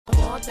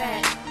want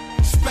that.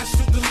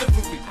 Special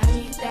delivery. I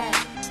need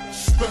that.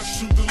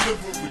 Special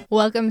delivery.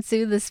 Welcome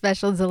to the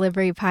Special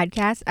Delivery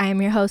Podcast. I am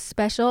your host,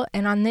 Special,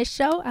 and on this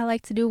show, I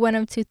like to do one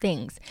of two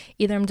things.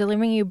 Either I'm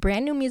delivering you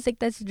brand new music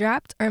that's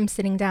dropped, or I'm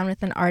sitting down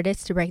with an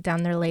artist to break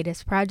down their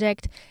latest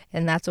project,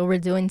 and that's what we're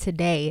doing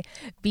today.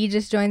 B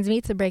just joins me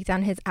to break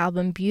down his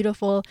album,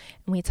 Beautiful,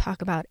 and we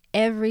talk about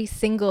every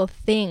single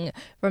thing,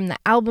 from the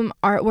album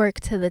artwork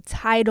to the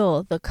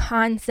title, the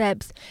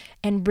concepts,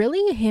 and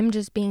really him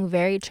just being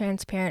very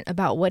transparent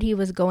about what he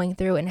was going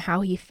through and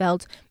how he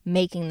felt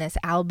making this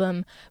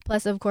album.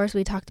 Plus, of course,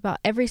 we talked about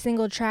every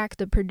single track,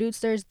 the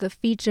producers, the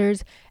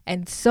features,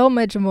 and so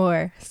much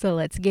more. So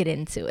let's get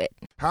into it.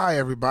 Hi,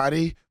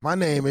 everybody. My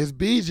name is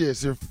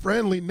Beegis, your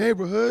friendly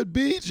neighborhood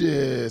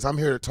Beegis. I'm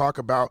here to talk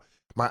about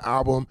my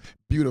album,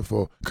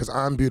 Beautiful, because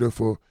I'm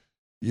beautiful,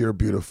 you're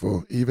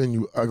beautiful. Even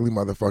you ugly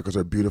motherfuckers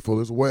are beautiful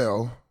as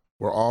well.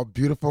 We're all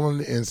beautiful on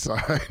the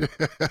inside.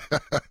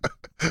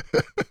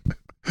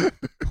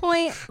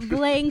 Point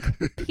blank,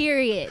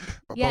 period.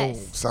 Yes.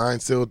 Oh,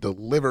 signed, sealed,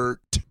 delivered.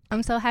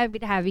 I'm so happy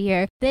to have you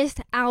here. This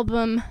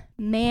album,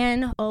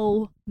 man,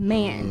 oh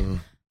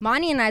man.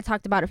 Monty and I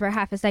talked about it for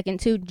half a second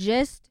too.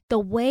 Just the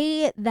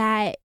way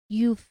that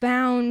you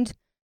found,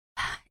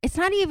 it's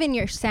not even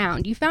your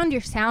sound. You found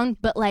your sound,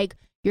 but like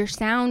your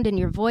sound and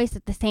your voice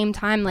at the same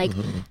time. Like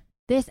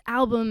this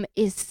album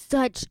is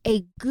such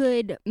a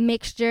good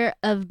mixture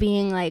of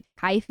being like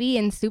hyphy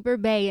and super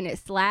bae, and it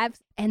slaps.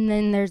 And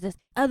then there's this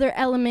other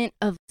element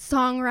of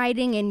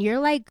songwriting, and you're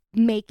like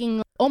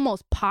making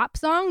almost pop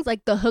songs.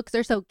 Like the hooks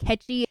are so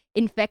catchy,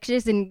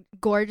 infectious, and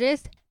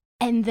gorgeous.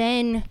 And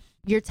then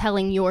you're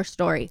telling your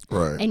story.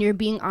 Right. And you're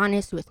being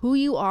honest with who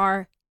you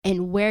are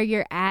and where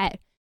you're at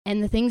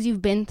and the things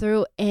you've been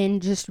through,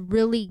 and just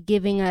really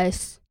giving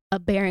us a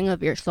bearing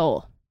of your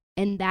soul.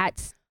 And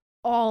that's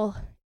all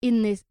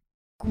in this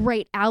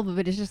great album.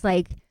 It is just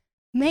like,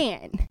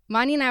 man,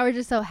 Monty and I were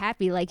just so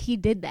happy. Like, he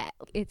did that.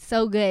 It's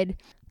so good.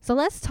 So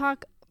let's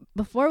talk,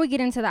 before we get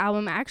into the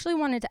album, I actually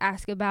wanted to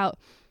ask about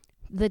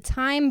the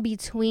time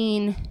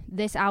between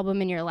this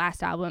album and your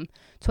last album,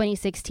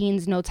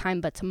 2016's No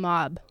Time But to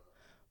Mob.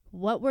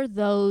 What were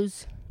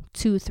those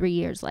 2-3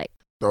 years like?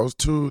 Those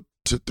 2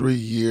 to 3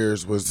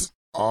 years was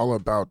all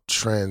about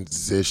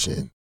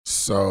transition.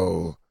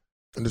 So,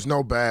 and there's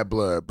no bad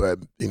blood, but,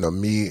 you know,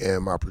 me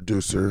and my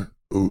producer,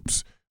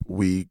 Oops,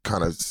 we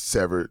kind of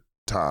severed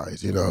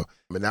ties, you know,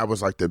 and that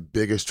was like the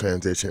biggest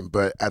transition.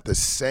 But at the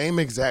same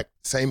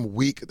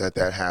week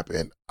that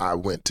happened, I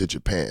went to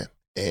Japan.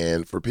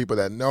 And for people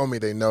that know me,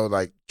 they know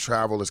like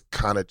travel has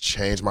kind of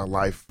changed my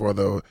life for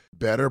the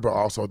better, but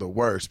also the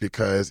worse,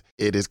 because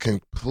it is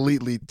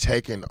completely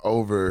taken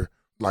over.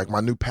 Like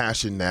my new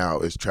passion now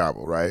is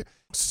travel, right?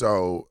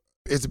 So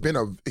it's been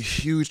a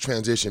huge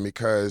transition,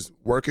 because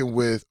working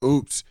with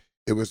Oops,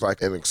 it was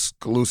like an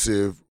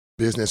exclusive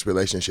business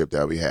relationship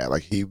that we had.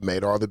 Like, he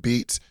made all the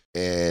beats,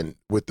 and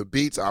with the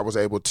beats I was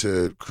able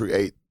to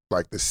create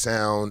like the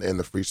sound and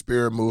the free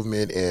spirit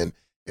movement, and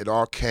it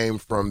all came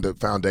from the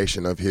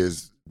foundation of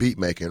his beat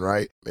making,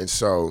 right? And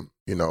so,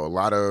 you know, a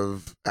lot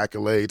of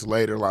accolades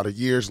later, a lot of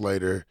years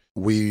later,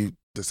 we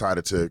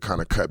decided to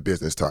kind of cut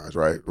business ties,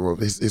 right? Well,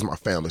 it's my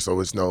family, so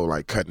it's no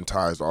like cutting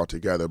ties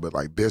altogether, but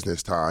like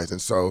business ties.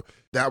 And so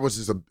that was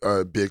just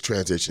a big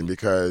transition,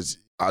 because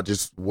I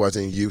just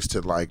wasn't used to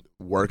like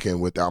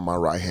working without my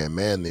right-hand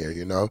man there,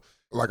 you know?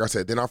 Like I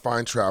said, then I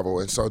find travel.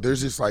 And so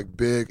there's this like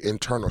big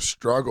internal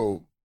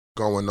struggle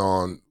going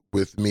on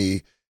with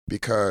me,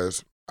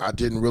 because I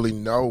didn't really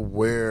know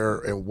where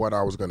and what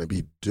I was going to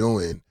be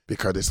doing,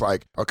 because it's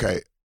like,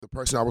 okay, the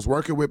person I was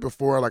working with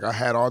before, like I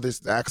had all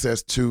this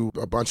access to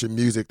a bunch of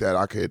music that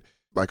I could,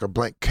 like a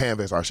blank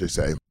canvas, I should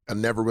say. I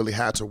never really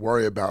had to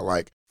worry about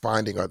like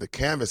finding other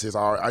canvases.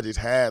 I just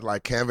had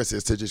like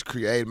canvases to just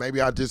create. Maybe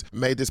I just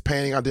made this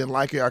painting, I didn't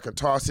like it, I could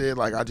toss it.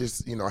 Like I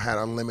just, you know, had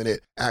unlimited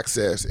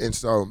access. And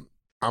so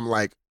I'm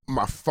like,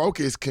 my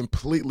focus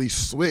completely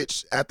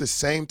switched at the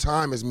same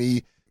time as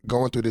me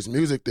going through this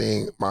music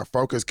thing. My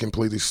focus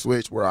completely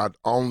switched, where I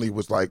only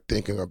was like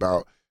thinking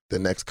about the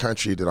next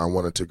country that I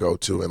wanted to go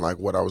to and like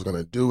what I was going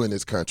to do in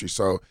this country.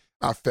 So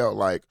I felt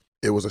like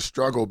it was a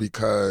struggle,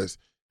 because,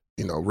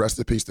 you know, rest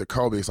in peace to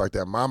Kobe. It's like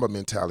that Mamba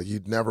mentality.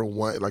 You never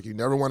want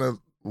to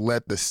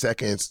let the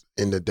seconds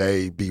in the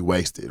day be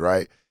wasted,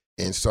 right?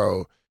 And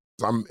so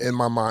I'm in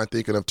my mind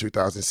thinking of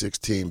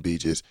 2016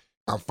 Beaches.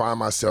 I find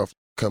myself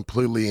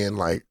completely in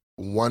like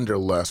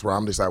wanderlust, where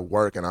I'm just at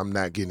work and I'm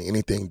not getting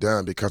anything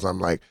done, because I'm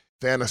like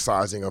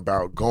fantasizing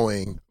about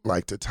going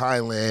like to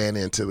Thailand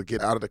and to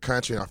get out of the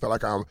country. And I felt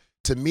like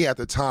to me at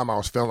the time, I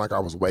was feeling like I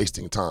was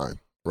wasting time,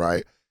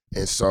 right?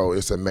 And so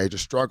it's a major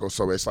struggle.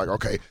 So it's like,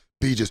 okay,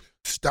 B, just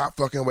stop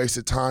fucking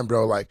wasting time,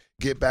 bro. Like,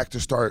 get back to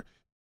start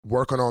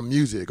working on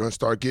music,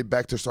 or get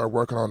back to start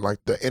working on like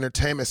the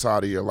entertainment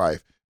side of your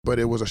life. But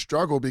it was a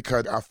struggle,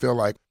 because I feel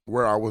like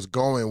where I was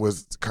going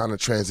was kind of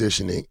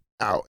transitioning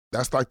out.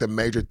 That's like the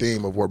major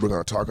theme of what we're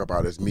going to talk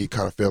about, is me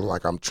kind of feeling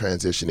like I'm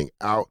transitioning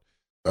out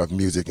of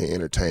music and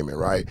entertainment,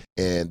 right?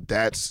 And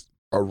that's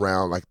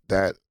around like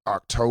that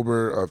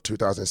October of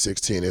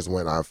 2016 is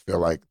when I feel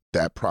like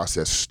that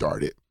process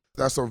started.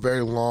 That's a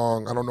very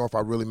long, I don't know if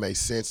I really made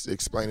sense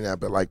explaining that,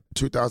 but like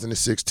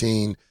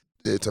 2016,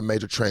 it's a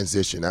major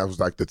transition. That was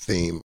like the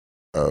theme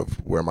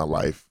of where my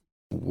life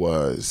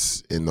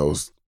was in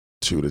those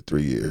 2 to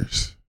 3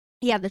 years.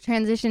 Yeah, the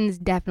transition's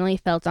definitely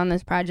felt on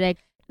this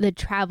project. The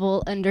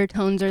travel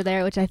undertones are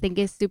there, which I think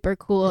is super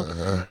cool.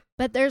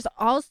 But there's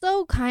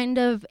also kind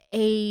of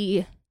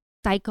a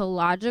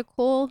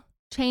psychological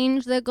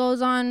change that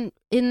goes on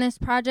in this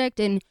project,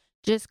 and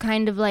just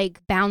kind of like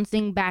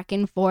bouncing back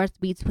and forth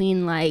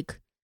between like,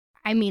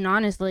 I mean,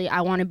 honestly,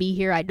 I want to be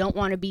here. I don't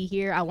want to be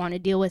here. I want to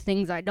deal with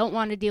things. I don't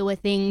want to deal with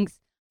things.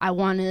 I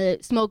want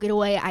to smoke it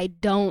away. I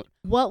don't.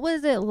 What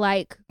was it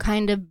like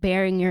kind of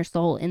bearing your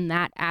soul in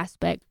that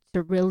aspect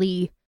to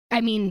really, I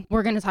mean,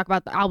 we're going to talk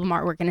about the album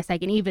artwork in a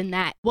second, even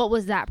that. What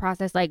was that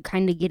process like,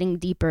 kind of getting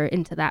deeper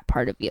into that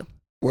part of you?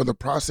 Well, the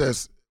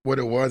process, what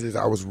it was is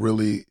I was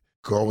really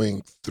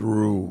going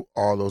through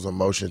all those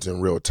emotions in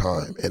real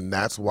time. And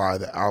that's why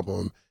the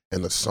album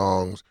and the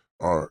songs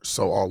are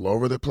so all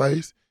over the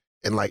place.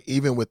 And like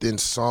even within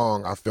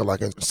song, I feel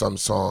like in some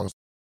songs,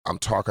 I'm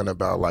talking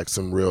about like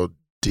some real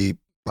deep,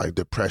 like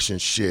depression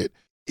shit.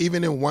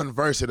 Even in one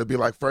verse, it'll be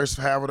like first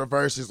half of the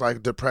verse is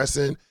like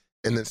depressing.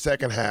 And then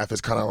second half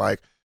is kind of like,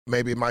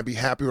 maybe it might be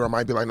happy or it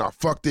might be like, nah,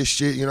 fuck this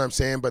shit. You know what I'm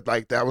saying? But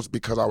like that was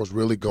because I was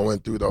really going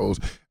through those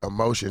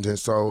emotions. And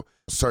so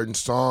certain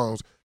songs,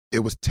 it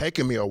was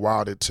taking me a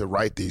while to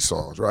write these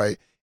songs, right?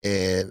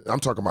 And I'm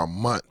talking about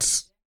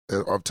months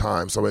of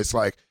time. So it's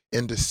like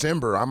in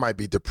December, I might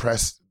be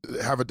depressed,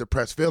 have a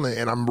depressed feeling,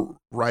 and I'm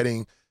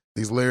writing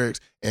these lyrics,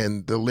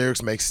 and the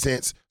lyrics make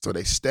sense, so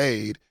they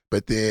stayed.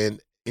 But then,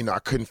 you know, I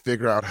couldn't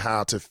figure out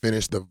how to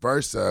finish the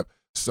verse up,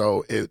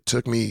 so it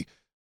took me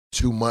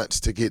 2 months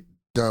to get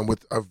done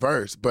with a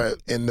verse.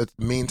 But in the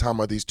meantime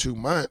of these 2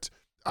 months,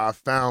 I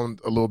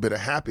found a little bit of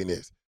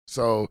happiness.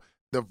 So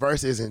the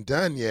verse isn't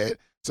done yet.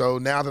 So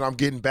now that I'm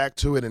getting back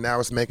to it and now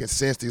it's making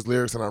sense, these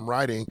lyrics that I'm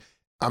writing,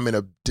 I'm in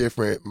a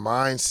different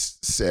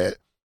mindset.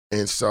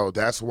 And so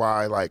that's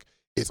why like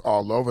it's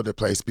all over the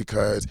place,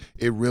 because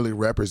it really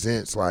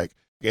represents like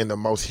in the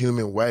most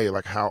human way,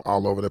 like how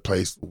all over the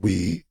place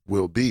we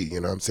will be.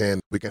 You know what I'm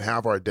saying? We can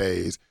have our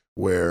days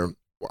where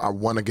I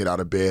want to get out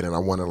of bed and I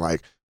want to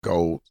like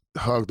go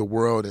hug the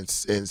world and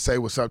say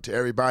what's up to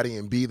everybody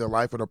and be the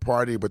life of the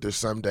party. But there's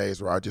some days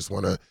where I just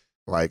want to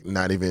like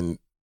not even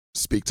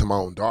speak to my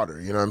own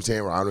daughter, you know what I'm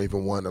saying? Where I don't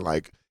even want to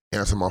like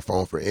answer my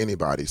phone for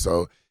anybody.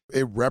 So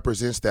it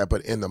represents that,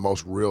 but in the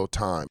most real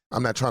time.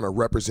 I'm not trying to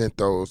represent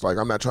those, like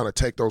I'm not trying to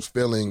take those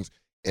feelings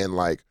and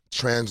like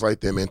translate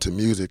them into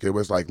music. It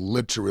was like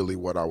literally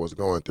what I was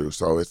going through.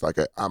 So it's like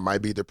I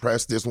might be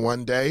depressed this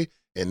one day,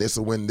 and this is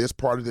when this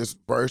part of this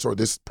verse or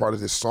this part of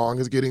this song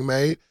is getting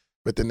made.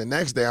 But then the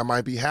next day I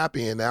might be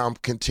happy, and now I'm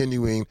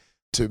continuing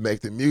to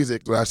make the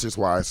music. So that's just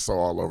why it's so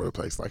all over the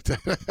place like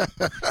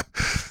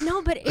that.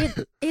 No, but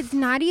it's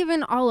not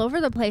even all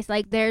over the place.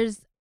 Like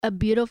there's a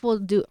beautiful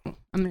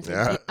I'm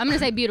gonna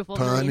say beautiful.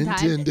 Pun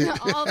intended.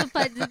 All the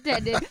puns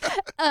intended.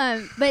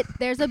 But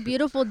there's a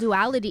beautiful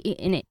duality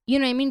in it. You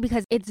know what I mean?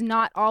 Because it's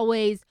not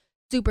always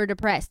super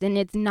depressed, and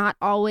it's not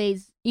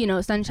always, you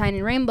know, sunshine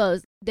and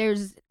rainbows.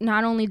 There's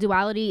not only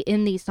duality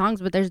in these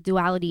songs, but there's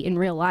duality in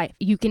real life.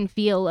 You can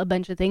feel a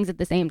bunch of things at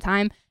the same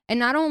time. And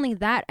not only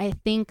that, I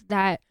think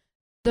that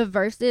the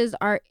verses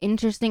are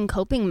interesting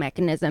coping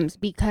mechanisms,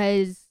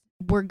 because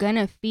we're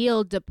gonna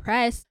feel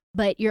depressed,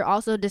 but you're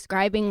also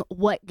describing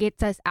what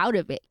gets us out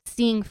of it,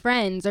 seeing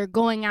friends or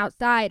going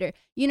outside, or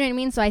you know what I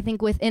mean? So I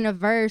think within a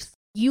verse,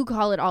 you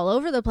call it all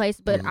over the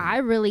place, but I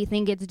really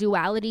think it's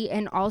duality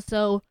and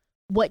also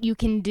what you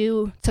can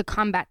do to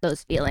combat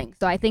those feelings.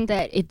 So I think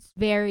that it's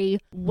very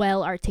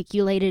well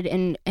articulated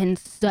and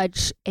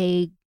such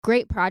a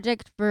great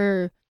project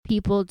for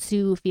people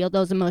to feel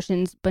those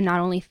emotions, but not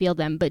only feel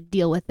them, but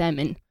deal with them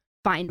and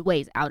find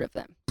ways out of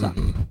them. So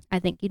I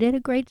think you did a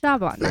great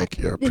job on that. Thank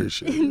you. I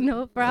appreciate it.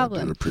 No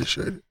problem. I do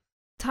appreciate it.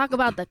 Talk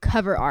about the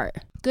cover art.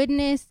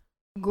 Goodness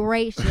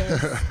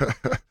gracious.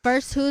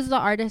 First, who's the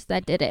artist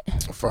that did it?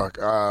 Fuck.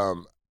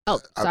 Oh,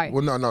 sorry.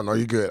 No,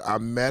 you're good. I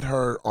met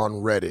her on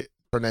Reddit.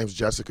 Her name's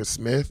Jessica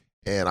Smith,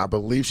 and I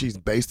believe she's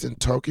based in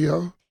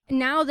Tokyo.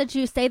 Now that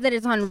you say that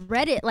it's on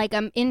Reddit, like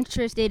I'm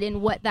interested in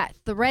what that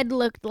thread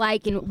looked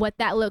like and what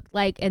that looked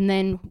like, and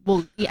then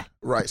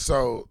Right.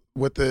 So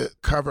with the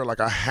cover, like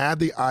I had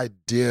the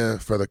idea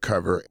for the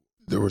cover.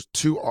 There was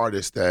 2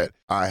 artists that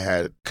I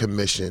had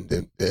commissioned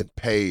and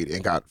paid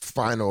and got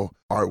final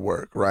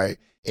artwork, right?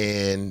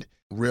 And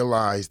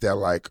realized that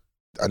like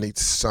I need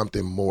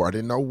something more. I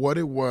didn't know what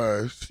it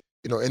was.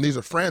 You know, and these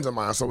are friends of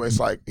mine, so it's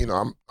like, you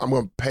know, I'm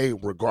gonna pay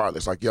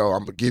regardless. Like, yo, I'm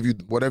gonna give you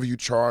whatever you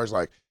charge.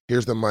 Like,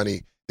 here's the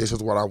money. This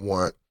is what I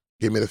want.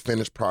 Give me the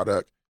finished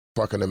product.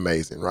 Fucking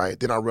amazing, right?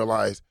 Then I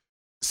realized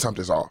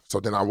something's off. So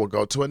then I will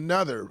go to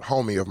another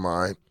homie of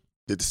mine,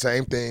 did the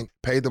same thing,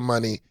 paid the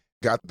money,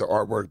 got the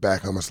artwork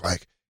back. I was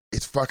like,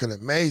 it's fucking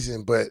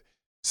amazing, but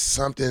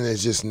something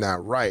is just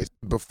not right.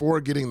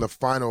 Before getting the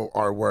final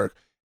artwork,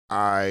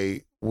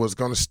 I was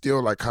going to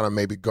still like kind of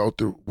maybe go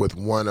through with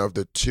one of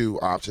the two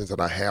options that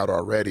I had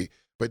already.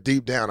 But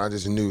deep down, I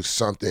just knew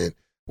something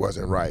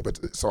wasn't right.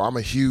 But so I'm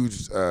a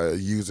huge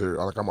user,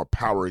 like I'm a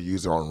power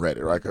user on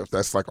Reddit, right? 'Cause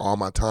that's like all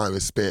my time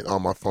is spent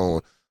on my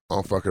phone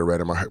on fucking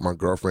Reddit. My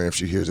girlfriend, if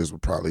she hears this,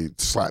 would probably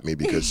slap me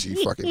because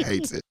she fucking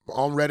hates it.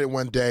 On Reddit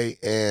one day,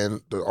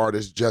 and the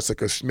artist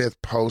Jessica Smith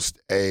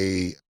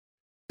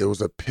it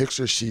was a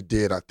picture she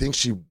did. I think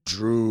she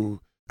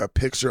drew a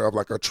picture of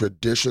like a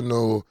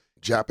traditional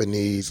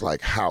Japanese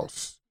like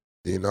house,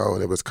 you know,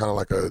 and it was kind of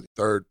like a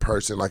third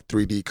person, like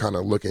 3D kind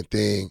of looking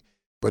thing,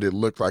 but it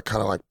looked like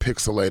kind of like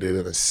pixelated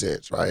in a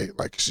sense, right?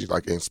 Like she's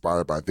like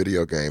inspired by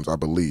video games, I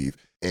believe.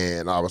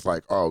 And I was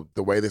like, oh,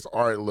 the way this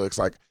art looks,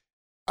 like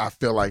I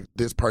feel like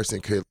this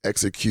person could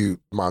execute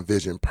my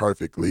vision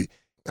perfectly.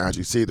 As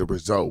you see, the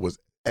result was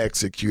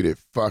executed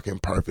fucking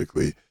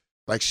perfectly.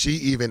 Like she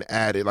even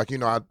added, like, you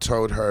know, I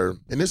told her,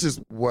 and this is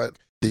what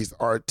these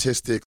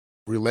artistic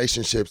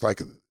relationships,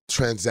 like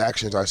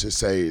transactions, I should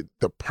say,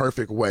 the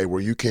perfect way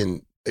where you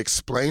can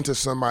explain to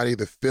somebody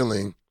the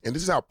feeling. And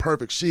this is how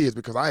perfect she is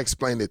because I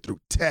explained it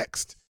through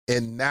text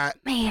and not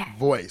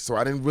voice. So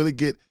I didn't really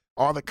get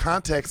all the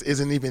context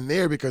isn't even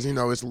there because, you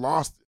know, it's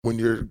lost when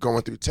you're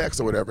going through text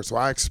or whatever. So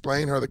I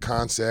explained her the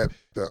concept,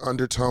 the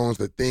undertones,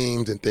 the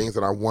themes and things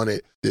that I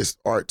wanted this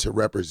art to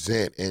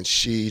represent. And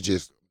she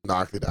just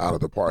knocked it out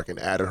of the park and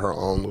added her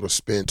own little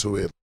spin to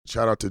it.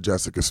 Shout out to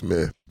Jessica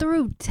Smith.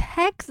 Through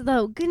text,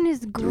 though,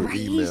 goodness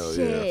gracious.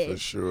 Through email, yeah, for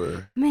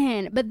sure.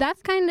 Man, but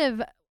that's kind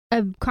of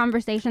a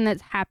conversation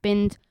that's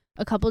happened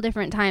a couple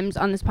different times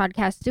on this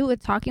podcast, too,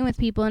 with talking with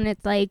people. And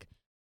it's like,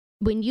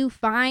 when you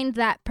find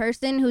that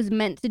person who's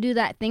meant to do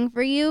that thing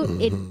for you,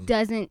 it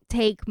doesn't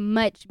take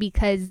much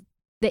because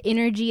the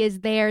energy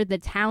is there, the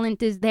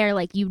talent is there.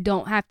 Like, you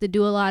don't have to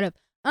do a lot of,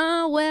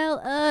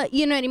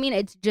 you know what I mean?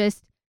 It's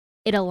just,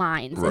 it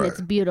aligns and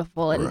it's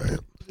beautiful. And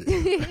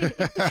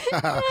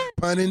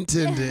Pun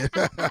intended.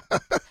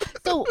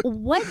 So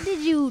what did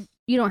you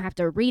don't have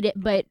to read it,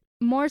 but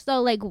more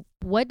so like,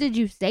 what did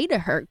you say to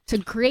her to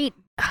create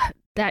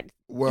that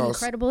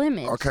incredible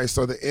image? Okay,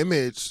 so the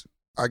image,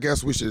 I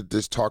guess we should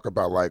just talk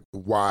about like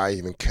why I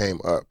even came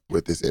up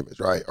with this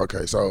image, right?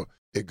 Okay, so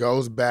it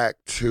goes back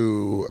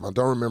to, I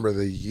don't remember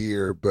the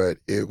year, but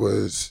it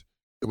was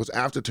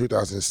after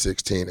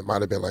 2016. It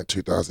might have been like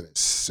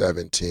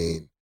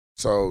 2017.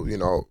 So, you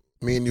know,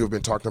 me and you have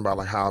been talking about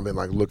like how I've been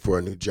like look for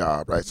a new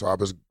job, right? So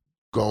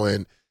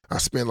I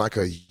spent like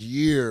a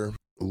year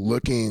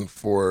looking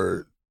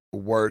for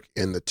work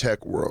in the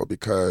tech world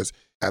because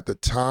at the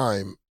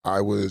time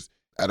I was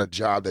at a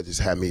job that just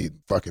had me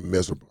fucking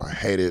miserable. I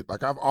hated,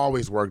 like I've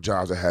always worked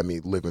jobs that had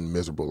me living a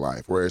miserable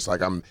life where it's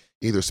like I'm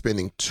either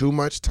spending too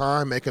much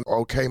time making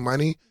okay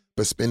money,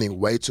 but spending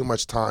way too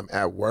much time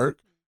at work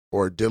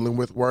or dealing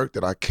with work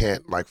that I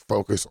can't like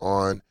focus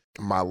on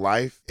my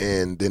life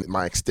and then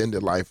my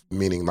extended life,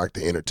 meaning like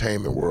the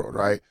entertainment world,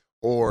 right?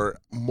 Or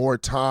more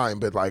time,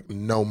 but like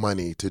no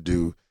money to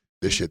do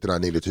the shit that I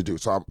needed to do.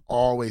 So I've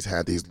always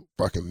had these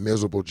fucking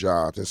miserable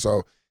jobs. And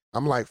so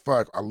I'm like,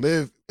 fuck, I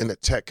live in the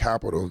tech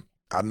capital.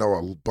 I know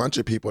a bunch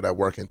of people that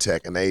work in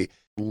tech and they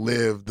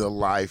live the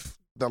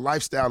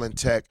lifestyle in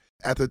tech.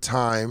 At the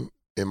time,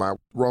 in my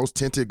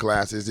rose-tinted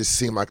glasses, it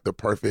seemed like the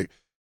perfect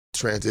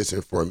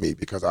transition for me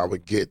because I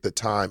would get the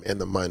time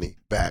and the money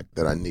back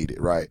that I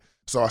needed, right?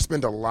 So I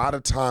spent a lot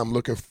of time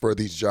looking for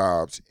these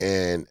jobs,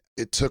 and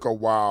it took a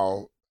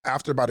while.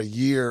 After about a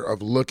year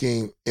of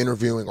looking,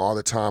 interviewing all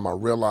the time, I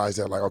realized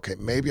that like, okay,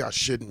 maybe I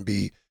shouldn't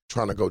be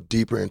trying to go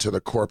deeper into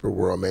the corporate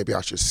world. Maybe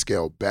I should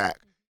scale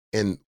back.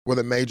 And with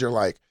a major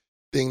like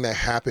thing that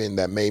happened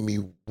that made me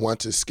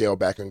want to scale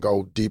back and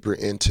go deeper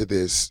into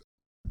this,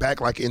 back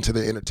like into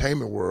the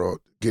entertainment world,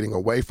 getting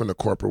away from the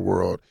corporate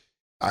world,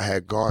 I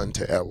had gone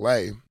to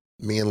LA.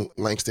 Me and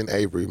Langston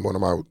Avery, one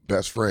of my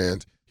best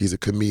friends, he's a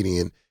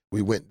comedian.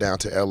 We went down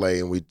to LA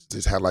and we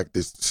just had like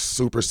this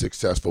super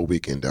successful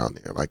weekend down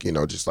there. Like, you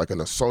know, just like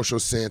in a social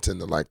sense and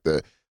like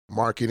the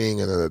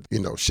marketing and the, you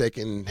know,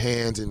 shaking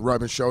hands and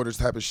rubbing shoulders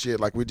type of shit.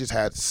 Like we just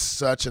had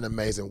such an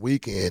amazing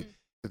weekend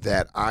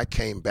that I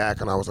came back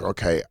and I was like,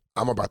 okay,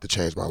 I'm about to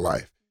change my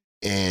life.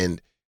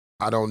 And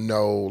I don't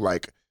know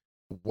like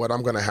what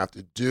I'm going to have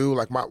to do.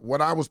 Like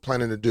what I was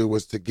planning to do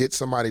was to get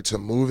somebody to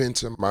move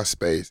into my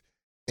space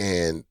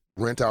and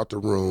rent out the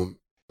room.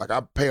 Like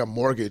I pay a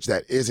mortgage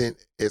that isn't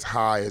as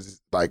high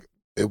as like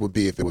it would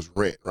be if it was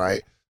rent,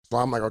 right? So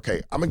I'm like,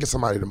 okay, I'm gonna get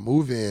somebody to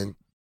move in.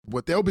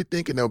 What they'll be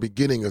thinking they'll be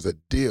getting is a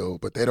deal,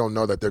 but they don't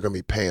know that they're gonna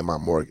be paying my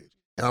mortgage.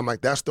 And I'm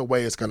like, that's the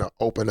way it's gonna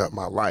open up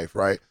my life,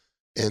 right?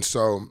 And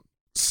so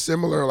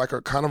similar, like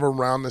kind of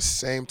around the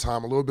same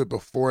time, a little bit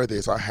before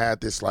this, I had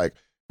this like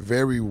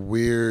very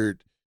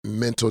weird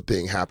mental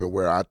thing happen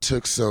where I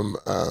took some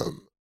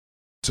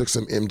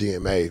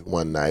MDMA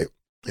one night.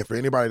 And for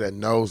anybody that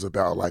knows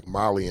about like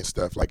Molly and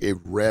stuff, like it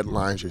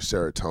redlines your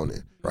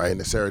serotonin, right? And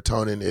the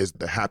serotonin is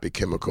the happy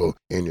chemical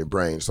in your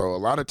brain. So a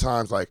lot of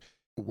times, like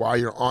while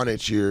you're on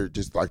it, you're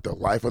just like the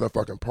life of the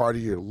fucking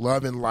party. You're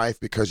loving life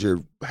because your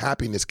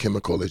happiness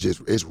chemical is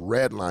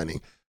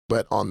redlining.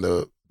 But on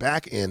the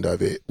back end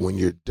of it, when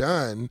you're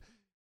done,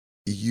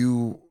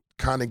 you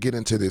kind of get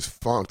into this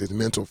funk, this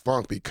mental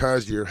funk,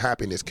 because your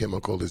happiness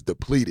chemical is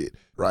depleted,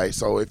 right?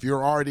 So if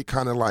you're already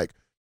kind of like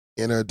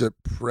in a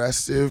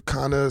depressive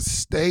kind of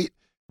state,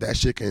 that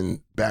shit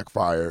can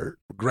backfire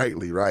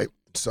greatly, right?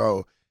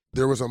 So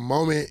there was a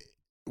moment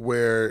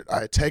where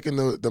I had taken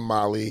the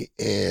Molly,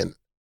 and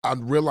I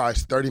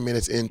realized 30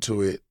 minutes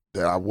into it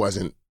that I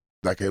wasn't,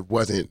 like, it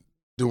wasn't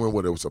doing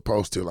what it was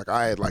supposed to. Like,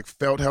 I had like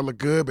felt hella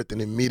good, but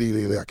then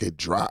immediately like it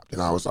dropped,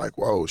 and I was like,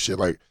 whoa, shit,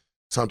 like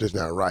something's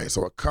not right.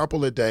 So a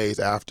couple of days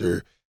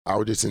after, I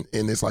was just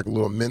in this like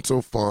little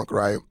mental funk,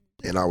 right?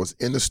 And I was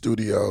in the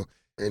studio,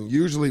 and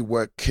usually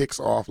what kicks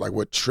off, like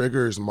what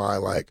triggers my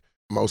like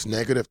most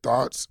negative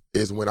thoughts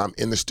is when I'm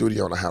in the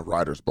studio and I have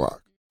writer's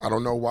block. I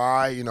don't know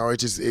why, you know,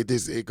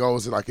 it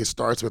goes like, it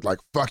starts with like,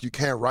 fuck, you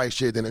can't write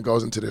shit. Then it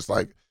goes into this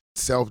like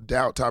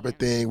self-doubt type of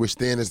thing, which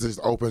then is just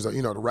opens up,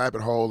 you know, the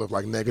rabbit hole of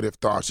like negative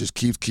thoughts just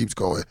keeps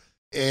going.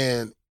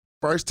 And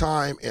first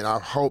time, and I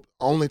hope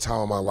only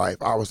time in my life,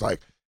 I was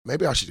like,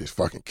 maybe I should just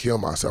fucking kill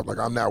myself. Like,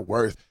 I'm not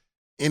worth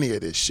any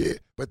of this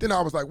shit. But then I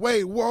was like,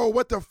 wait, whoa,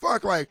 what the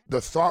fuck? Like, the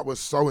thought was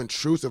so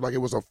intrusive. Like, it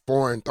was a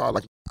foreign thought.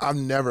 Like,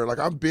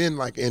 I've been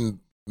like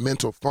in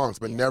mental funks,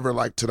 but never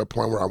like to the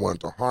point where I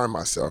wanted to harm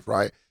myself,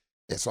 right?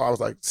 And so I was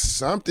like,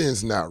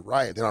 something's not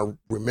right. Then I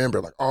remember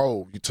like,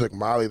 oh, you took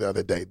Molly the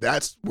other day.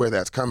 That's where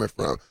that's coming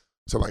from.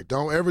 So like,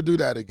 don't ever do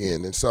that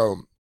again. And so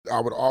I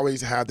would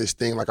always have this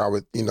thing, like I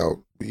would, you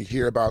know, we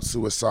hear about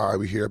suicide,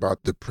 we hear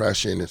about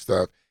depression and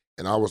stuff.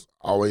 And I was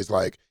always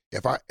like,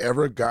 if I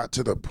ever got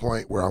to the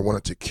point where I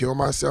wanted to kill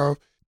myself,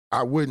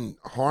 I wouldn't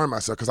harm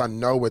myself, because I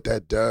know what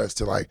that does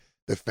to like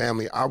the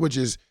family. I would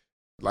just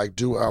like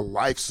do a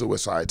life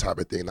suicide type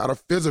of thing, not a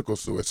physical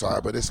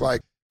suicide, but it's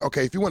like,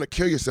 okay, if you want to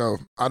kill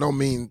yourself, I don't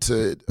mean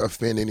to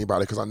offend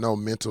anybody, because I know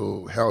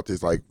mental health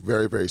is like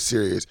very, very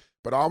serious.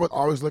 But I would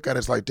always look at it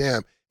as like,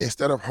 damn,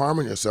 instead of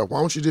harming yourself, why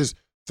don't you just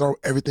throw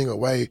everything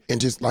away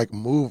and just like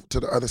move to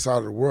the other side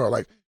of the world?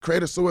 Like,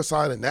 create a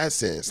suicide in that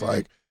sense.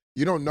 Like,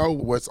 you don't know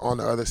what's on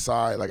the other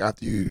side, like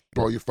after you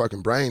blow your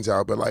fucking brains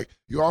out, but like,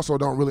 you also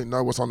don't really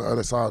know what's on the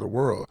other side of the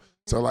world.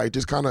 So like,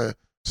 just kind of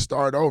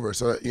start over.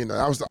 So, you know,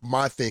 that was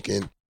my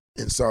thinking.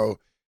 And so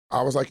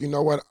I was like, you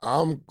know what?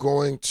 I'm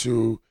going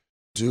to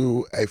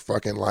do a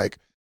fucking like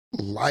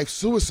life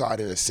suicide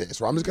in a sense,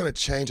 where I'm just gonna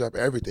change up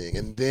everything.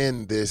 And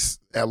then this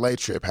LA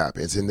trip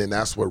happens, and then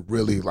that's what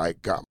really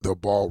like got the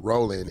ball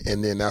rolling.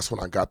 And then that's when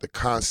I got the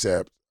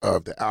concept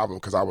of the album,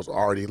 because I was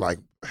already like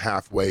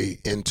halfway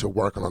into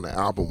working on the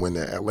album when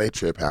the LA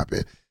trip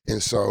happened.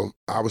 And so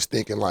I was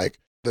thinking like,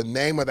 the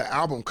name of the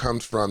album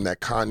comes from that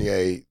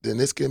Kanye, then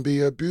this can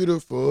be a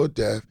beautiful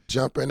death,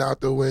 jumping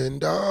out the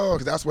window.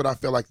 'Cause that's what I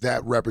feel like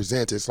that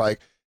represents. It's like,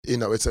 you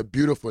know, it's a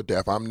beautiful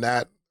death. I'm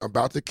not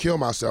about to kill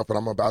myself, but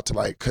I'm about to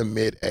like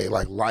commit a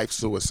like life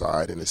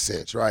suicide in a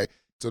sense, right?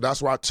 So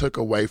that's why I took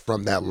away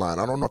from that line.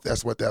 I don't know if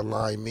that's what that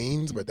line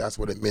means, but that's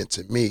what it meant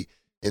to me.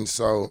 And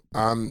so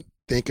I'm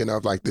thinking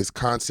of like this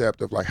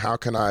concept of like, how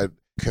can I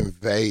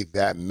convey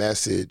that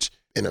message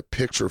in a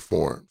picture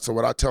form? So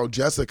what I tell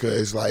Jessica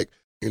is like,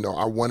 you know,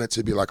 I want it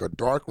to be like a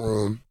dark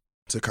room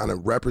to kind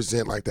of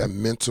represent like that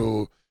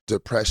mental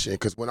depression.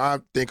 Because when I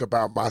think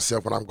about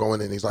myself, when I'm going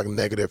in these like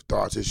negative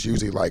thoughts, it's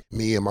usually like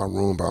me in my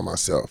room by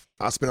myself.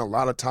 I spend a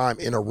lot of time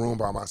in a room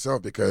by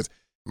myself because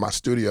my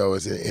studio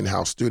is an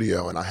in-house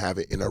studio, and I have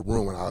it in a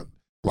room, and I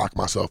lock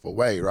myself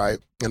away, right?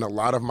 And a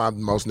lot of my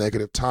most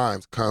negative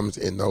times comes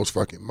in those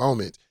fucking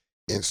moments.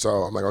 And so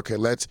I'm like, okay,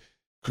 let's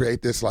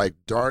create this like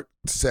dark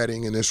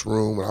setting in this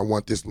room, and I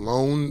want this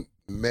lone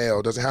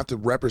male, doesn't have to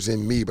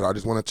represent me, but I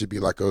just want it to be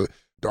like a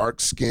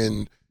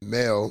dark-skinned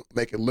male,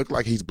 make it look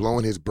like he's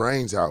blowing his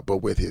brains out, but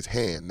with his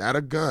hand, not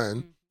a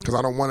gun, because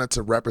I don't want it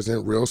to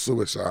represent real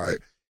suicide.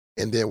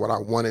 And then what I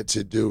want it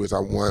to do is I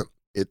want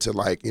it to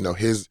like, you know,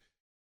 his,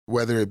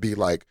 whether it be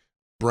like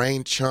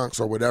brain chunks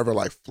or whatever,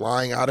 like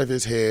flying out of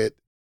his head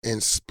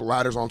and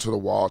splatters onto the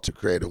wall to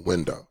create a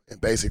window. And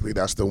basically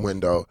that's the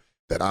window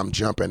that I'm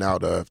jumping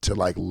out of to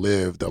like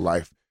live the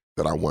life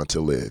that I want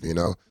to live, you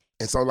know?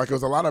 And so like it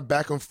was a lot of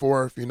back and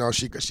forth, you know,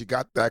 she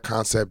got that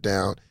concept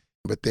down,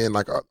 but then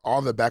like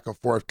all the back and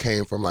forth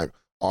came from like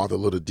all the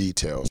little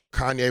details.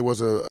 Kanye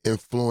was a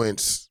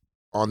influence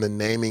on the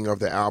naming of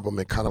the album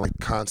and kind of like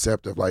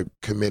concept of like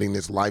committing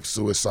this life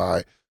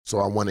suicide. So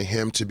I wanted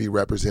him to be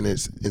represented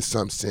in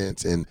some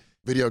sense. And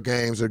video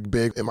games are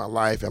big in my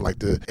life, and like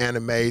the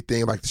anime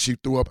thing, like she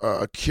threw up a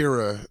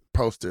Akira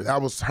poster.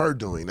 That was her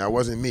doing, that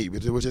wasn't me.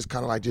 But it was just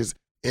kind of like just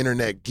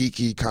internet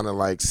geeky kind of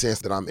like sense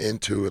that I'm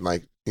into, and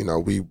like, you know,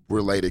 we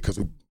related because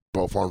we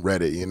both on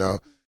Reddit, you know?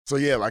 So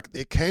yeah, like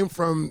it came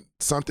from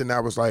something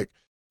that was like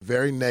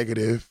very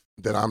negative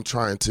that I'm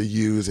trying to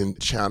use and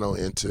channel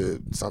into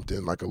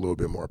something like a little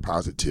bit more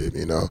positive,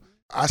 you know?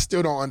 I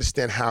still don't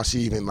understand how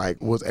she even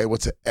like was able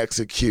to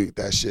execute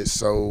that shit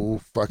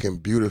so fucking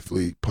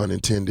beautifully, pun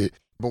intended.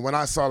 But when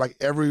I saw like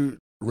every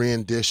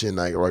rendition,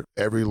 like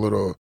every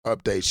little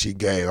update she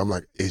gave, I'm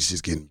like, it's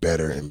just getting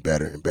better and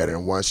better and better.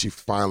 And once she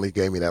finally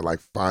gave me that like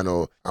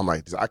final, I'm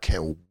like, I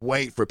can't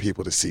wait for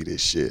people to see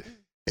this shit.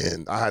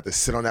 And I had to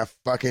sit on that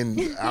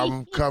fucking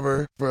album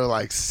cover for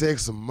like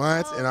 6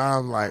 months. And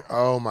I'm like,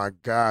 oh my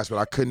gosh. But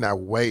I could not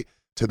wait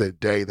to the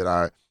day that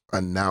I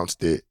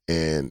announced it.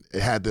 And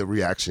it had the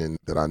reaction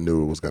that I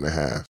knew it was going to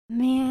have.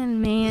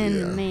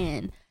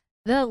 Man.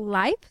 The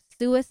life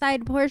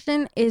suicide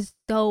portion is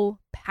so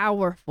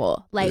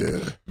powerful. Like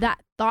that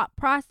thought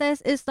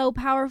process is so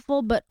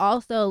powerful, but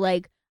also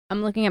like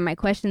I'm looking at my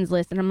questions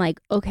list and I'm like,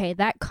 okay,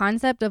 that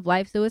concept of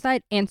life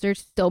suicide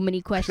answers so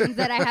many questions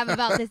that I have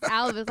about this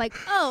album. It's like,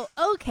 oh,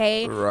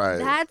 okay, right.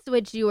 That's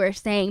what you were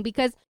saying,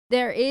 because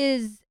there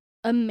is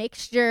a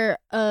mixture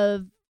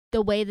of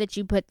the way that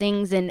you put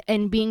things and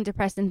being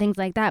depressed and things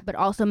like that, but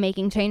also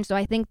making change. So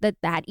I think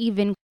that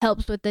even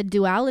helps with the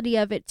duality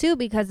of it too,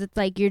 because it's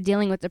like you're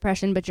dealing with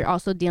depression, but you're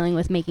also dealing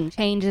with making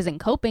changes and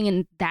coping.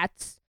 And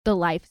that's the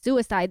life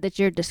suicide that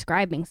you're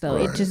describing. So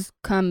it just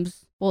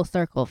comes full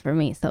circle for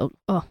me. So,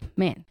 oh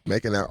man.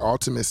 Making that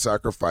ultimate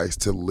sacrifice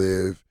to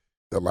live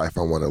the life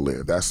I want to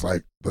live. That's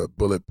like the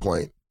bullet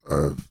point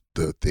of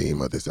the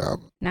theme of this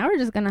album. Now we're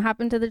just going to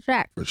hop into the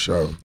track. For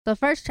sure. So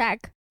first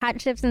track, Hot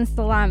Chips and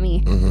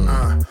Salami.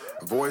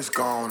 Voice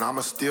gone,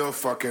 I'ma still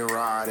fucking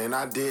ride. And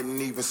I didn't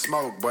even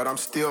smoke, but I'm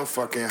still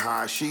fucking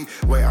high. She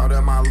way out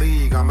of my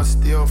league, I'ma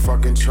still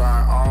fucking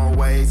try.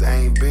 Always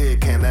ain't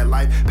big, can't let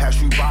life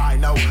pass you by.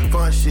 No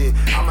fun shit,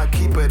 I'ma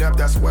keep it up,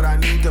 that's what I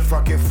need to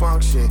fucking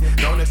function.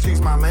 Don't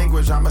excuse my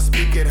language, I'ma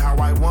speak it how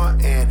I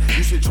want. And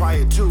you should try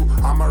it too,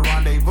 I'ma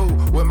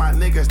rendezvous with my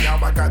niggas. Now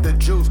I got the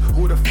juice,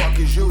 who the fuck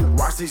is you?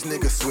 Watch these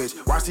niggas switch,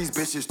 watch these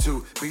bitches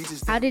too.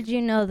 How did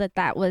you know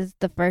that was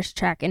the first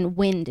track, and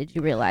when did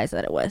you realize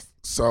that it was?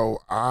 So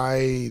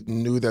I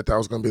knew that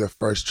was going to be the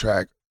first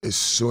track as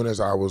soon as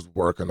I was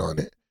working on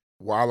it.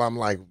 While I'm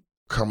like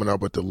coming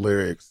up with the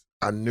lyrics,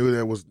 I knew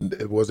that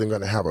it wasn't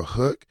going to have a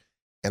hook.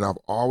 And I've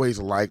always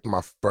liked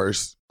my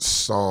first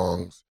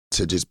songs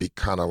to just be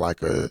kind of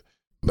like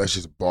let's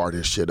just bar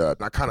this shit up.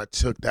 And I kind of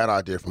took that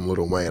idea from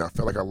Lil Wayne. I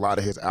feel like a lot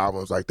of his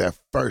albums, like that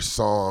first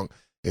song,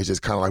 is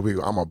just kind of like,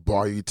 I'm going to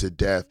bar you to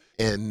death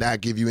and not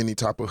give you any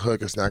type of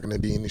hook. It's not going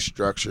to be any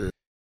structure.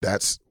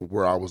 That's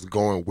where I was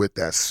going with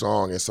that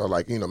song. And so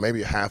like,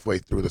 maybe halfway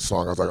through the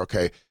song, I was like,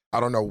 okay, I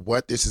don't know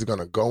what this is going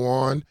to go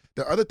on.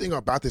 The other thing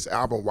about this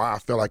album, why I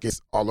feel like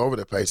it's all over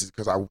the place, is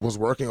because I was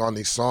working on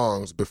these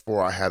songs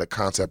before I had a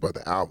concept of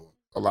the album.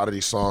 A lot of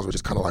these songs were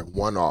just kind of like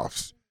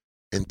one-offs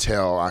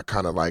until I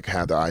kind of like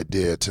had the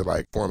idea to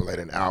like formulate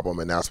an album.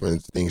 And that's when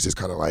things just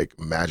kind of like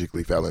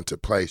magically fell into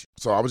place.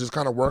 So I was just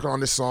kind of working on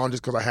this song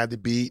just because I had the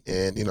beat,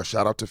 and,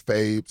 shout out to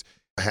Fabes.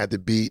 I had the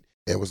beat.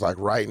 And was like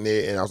writing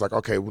it, and I was like,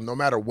 okay, well, no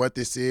matter what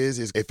this is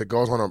if it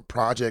goes on a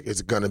project,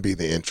 it's gonna be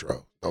the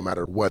intro, no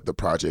matter what the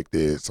project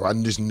is. So I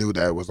just knew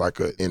that it was like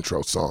an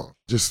intro song.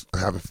 Just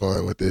having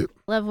fun with it.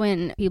 Love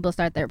when people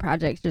start their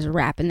projects just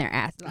rapping their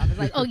asses off. It's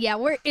like, oh yeah,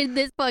 we're in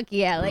this fuck,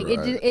 yeah. Like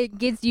it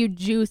gets you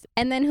juice.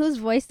 And then whose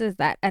voice is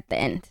that at the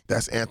end?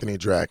 That's Anthony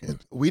Dragon.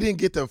 We didn't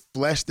get to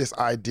flesh this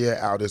idea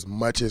out as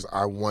much as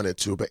I wanted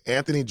to, but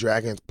Anthony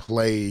Dragon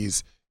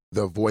plays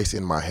the voice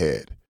in my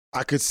head.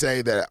 I could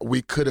say that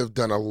we could have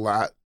done a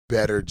lot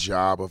better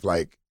job of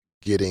like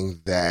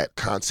getting that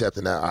concept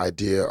and that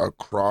idea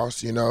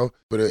across,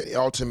 but it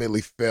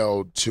ultimately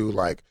failed to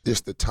like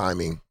just the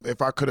timing.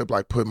 If I could have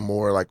like put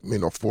more like,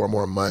 4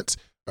 more months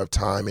of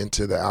time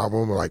into the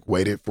album or like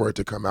waited for it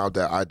to come out,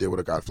 that idea would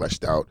have got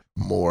fleshed out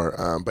more.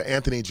 But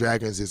Anthony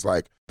Dragons is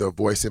like the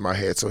voice in my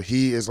head. So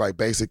he is like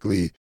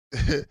basically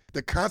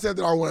the concept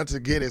that I wanted to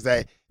get is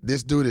that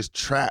this dude is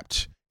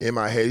trapped in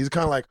my head. He's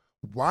kind of like,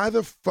 why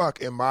the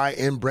fuck am I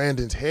in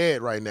Brandon's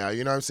head right now?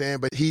 You know what I'm saying?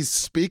 But he's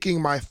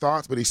speaking my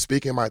thoughts, but he's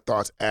speaking my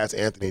thoughts as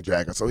Anthony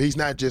Dragon. So he's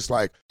not just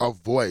like a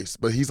voice,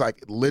 but he's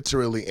like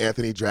literally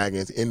Anthony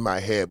Dragon's in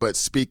my head, but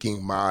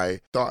speaking my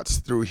thoughts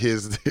through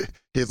his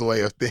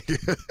way of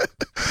thinking.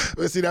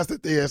 But see, that's the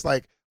thing. It's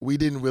like we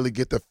didn't really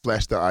get to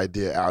flesh the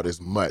idea out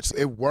as much.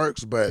 It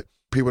works, but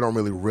people don't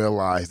really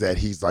realize that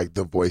he's like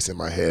the voice in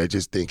my head. I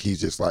just think he's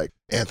just like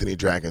Anthony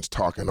Dragon's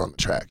talking on the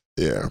track.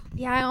 Yeah.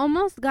 Yeah, I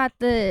almost got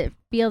the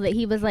feel that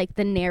he was like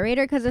the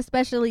narrator, because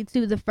especially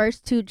to the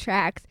first 2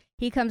 tracks,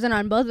 he comes in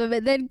on both of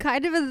it. Then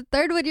kind of in the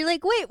third one, you're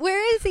like, wait,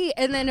 where is he?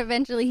 And then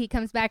eventually he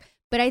comes back.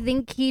 But I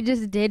think he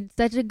just did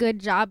such a good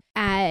job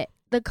at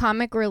the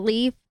comic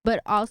relief,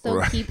 but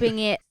also keeping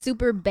it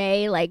super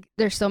Bay. Like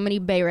there's so many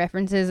Bay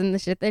references in the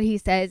shit that he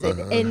says,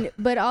 and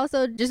but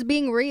also just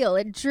being real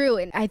and true.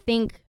 And I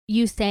think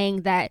you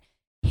saying that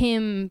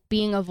him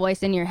being a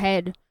voice in your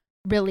head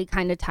really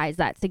kind of ties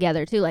that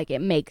together too. Like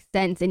it makes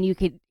sense, and you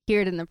could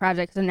hear it in the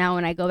project. So now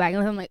when I go back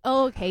and I'm like,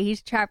 oh, okay,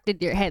 he's trapped in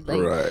your head.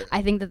 Like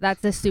I think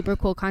that's a super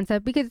cool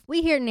concept, because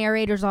we hear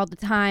narrators all the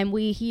time.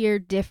 We hear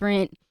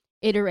different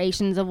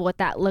iterations of what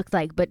that looks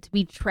like, but to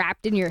be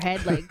trapped in your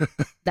head, like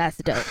that's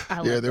dope.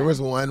 There was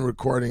one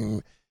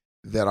recording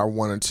that I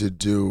wanted to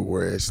do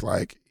where it's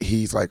like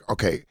he's like,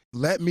 okay,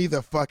 let me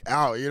the fuck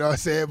out, you know what I'm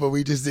saying? But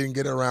we just didn't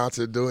get around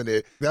to doing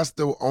it. That's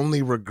the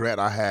only regret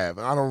I have.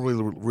 And I don't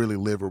really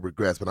live with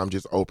regrets, but I'm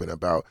just open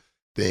about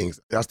things.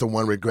 That's the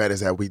one regret, is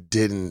that we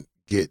didn't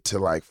get to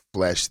like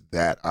flesh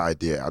that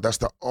idea out. That's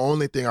the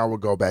only thing I would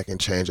go back and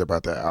change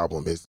about that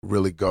album, is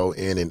really go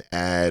in and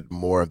add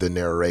more of the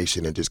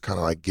narration and just kind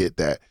of like get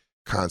that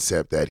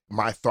concept that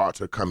my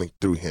thoughts are coming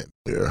through him.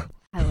 Yeah.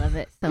 I love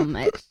it so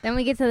much. Then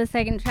we get to the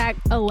second track,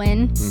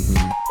 Owen.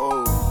 Mm-hmm.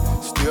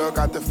 Oh, still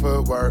got the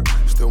footwork.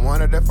 Still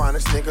one of the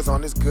finest niggas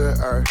on this good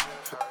earth.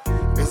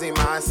 Busy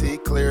mind, see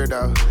clear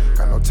though.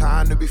 Got no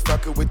time to be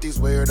fucking with these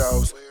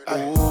weirdos.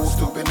 Ooh,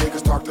 stupid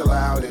niggas talk the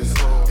loudest.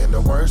 And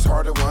the worst,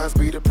 harder ones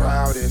be the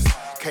proudest.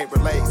 Can't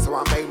relate, so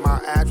I made my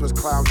address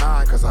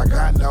Cloud9, cause I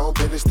got no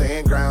business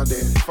staying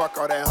grounded. Fuck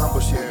all that humble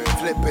shit,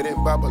 flip it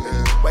and bubbling.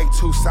 Way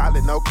too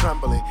solid, no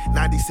crumbling.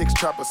 96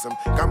 troublesome.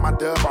 Got my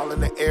dub all in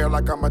the air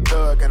like I'm a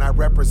thug, and I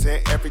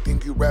represent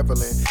everything you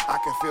reveling. I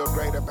can feel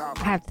great about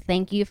I have to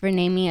thank you for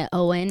naming it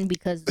Owen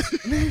because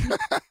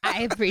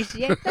I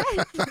appreciate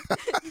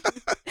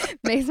that.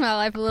 Makes my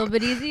life a little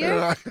bit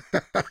easier.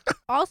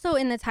 Also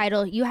in the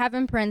title, you have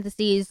in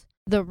parentheses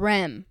the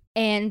REM.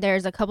 And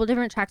there's a couple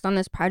different tracks on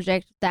this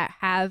project that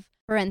have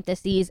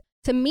parentheses.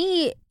 To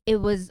me,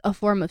 it was a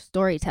form of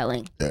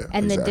storytelling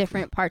and the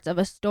different parts of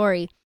a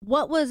story.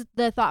 What was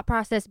the thought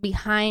process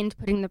behind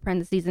putting the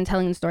parentheses and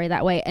telling the story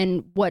that way?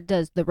 And what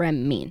does the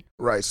REM mean?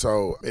 Right.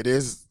 So it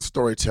is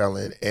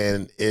storytelling.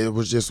 And it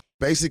was just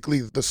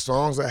basically the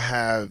songs that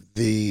have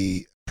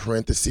the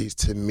parentheses,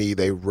 to me,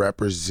 they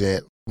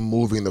represent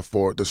moving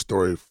the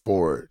story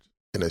forward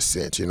in a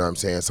sense. You know what I'm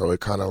saying? So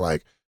it kind of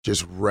like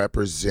just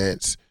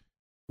represents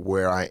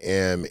where I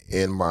am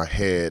in my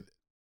head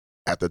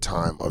at the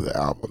time of the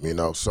album, you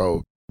know?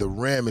 So the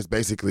REM is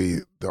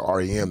basically the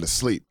REM, the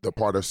sleep, the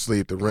part of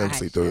sleep, the REM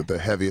sleep, the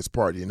heaviest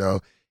part, you know?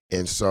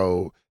 And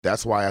so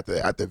that's why at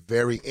the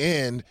very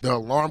end, the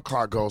alarm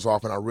clock goes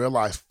off and I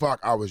realized, fuck,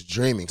 I was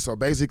dreaming. So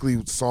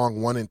basically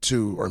song 1 and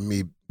 2 are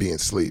me being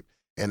asleep.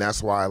 And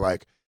that's why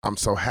like, I'm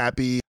so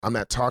happy. I'm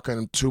not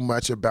talking too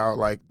much about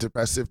like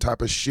depressive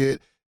type of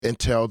shit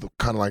until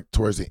kind of like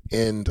towards the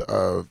end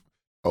of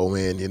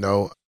ON, you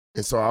know?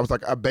 And so I was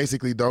like,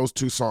 basically those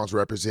 2 songs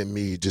represent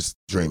me just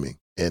dreaming.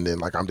 And then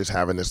like, I'm just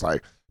having this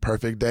like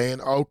perfect day in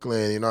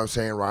Oakland, you know what I'm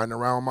saying? Riding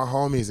around with my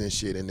homies and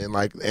shit. And then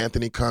like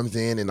Anthony comes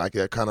in and like,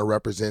 that kind of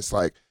represents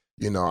like,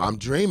 you know, I'm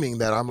dreaming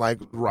that I'm like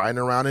riding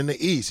around in the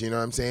East, you know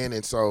what I'm saying?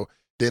 And so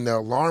then the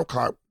alarm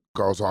clock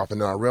goes off and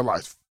then I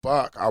realize,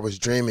 fuck, I was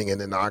dreaming. And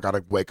then I got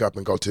to wake up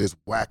and go to this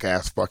whack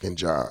ass fucking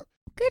job.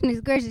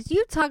 Goodness gracious,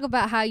 you talk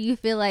about how you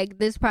feel like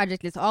this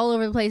project is all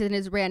over the place and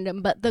is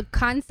random, but the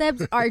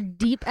concepts are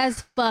deep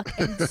as fuck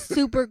and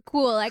super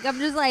cool. Like, I'm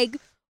just like,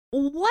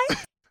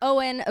 what?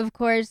 Owen, of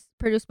course,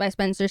 produced by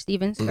Spencer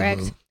Stevens,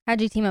 correct? Mm-hmm.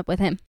 How'd you team up with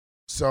him?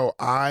 So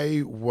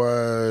I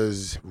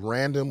was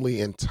randomly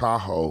in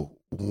Tahoe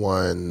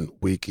one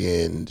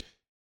weekend,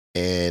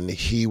 and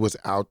he was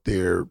out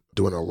there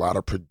doing a lot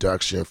of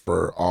production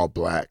for All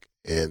Black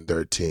and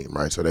their team,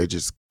 right? So they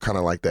just kind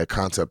of like that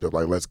concept of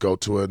like, let's go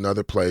to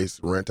another place,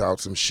 rent out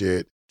some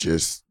shit,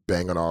 just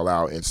bang it all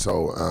out. And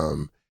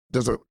so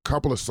there's a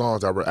couple of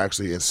songs that were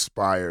actually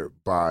inspired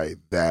by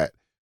that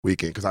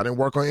weekend because I didn't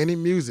work on any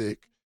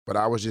music, but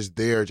I was just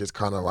there just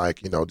kind of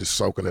like, you know, just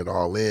soaking it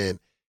all in.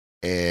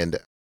 And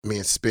me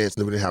and Spence,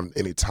 we didn't have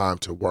any time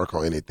to work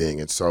on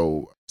anything. And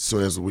so as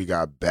soon as we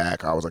got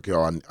back, I was like,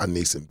 yo, I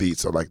need some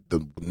beats. So like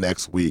the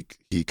next week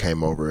he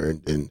came over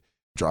and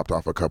dropped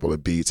off a couple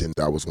of beats, and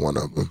that was one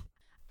of them.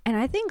 And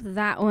I think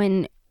that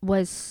one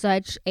was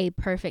such a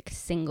perfect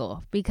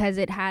single because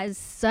it has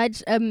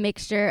such a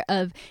mixture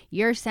of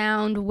your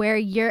sound, where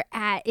you're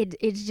at.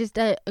 It's just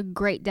a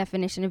great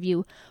definition of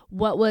you.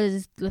 What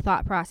was the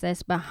thought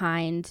process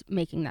behind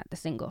making that the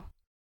single?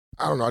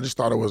 I don't know. I just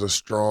thought it was a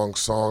strong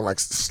song. Like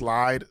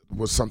Slide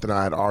was something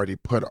I had already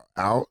put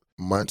out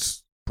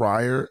months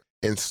prior,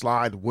 and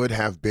Slide would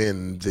have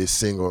been the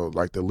single,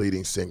 like the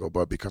leading single,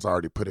 but because I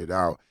already put it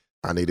out,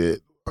 I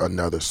needed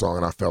another song,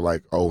 and I felt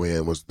like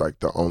ON was like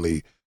the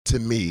only, to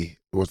me,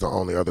 it was the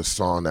only other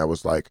song that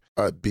was like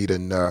upbeat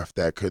enough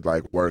that could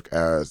like work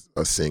as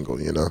a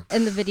single, you know?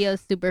 And the video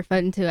is super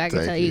fun too. I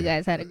can tell you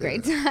guys had a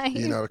great time.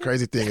 You know, the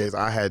crazy thing is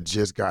I had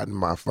just gotten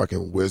my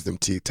fucking wisdom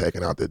teeth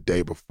taken out the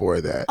day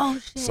before that. Oh,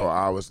 shit. So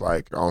I was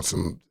like on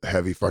some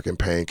heavy fucking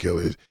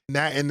painkillers.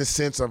 Not in the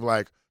sense of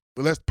like,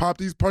 let's pop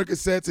these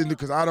Percocets in,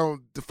 because I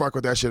don't fuck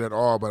with that shit at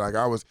all, but like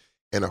I was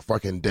in a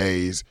fucking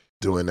daze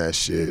doing that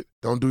shit.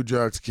 Don't do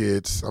drugs,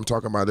 kids. I'm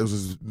talking about this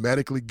was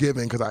medically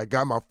given because I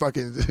got my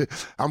fucking,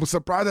 I'm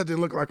surprised I didn't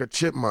look like a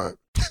chipmunk.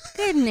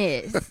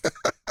 Goodness.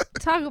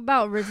 Talk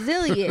about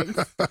resilience.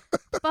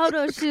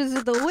 Photo shoots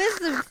with the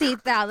wisdom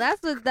teeth out.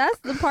 That's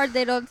the part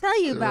they don't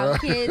tell you about,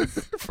 right?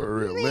 Kids. For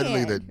real. Man.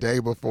 Literally the day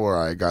before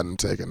I got them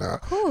taken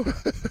out.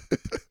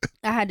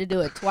 I had to do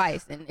it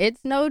twice, and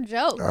it's no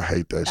joke. I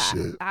hate that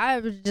shit.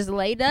 I was just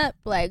laid up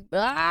like,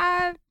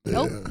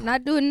 nope,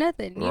 not doing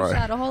nothing. You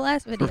shot a whole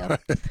ass video. Right.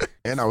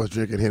 And I was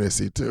drinking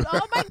Hennessy too.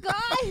 Oh my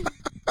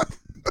God.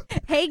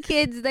 Hey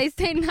kids, they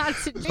say not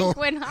to drink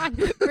when on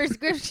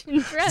prescription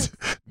drugs.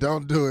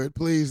 Don't do it.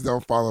 Please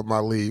don't follow my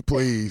lead,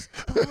 please.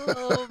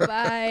 Oh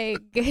my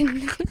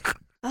goodness.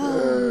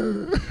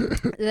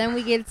 Then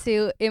we get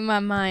to In My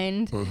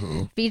Mind,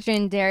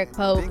 featuring Derek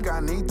Pope. Think I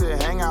need to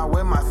hang out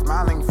with my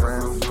smiling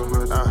friends.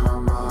 With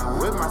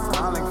my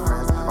smiling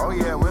friends. Oh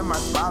yeah, with my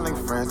smiling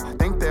friends.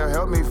 Think they'll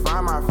help me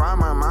find my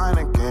mind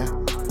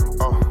again.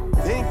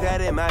 Think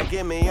that it might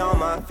get me on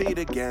my feet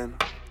again.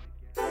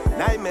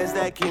 Nightmares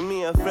that keep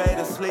me afraid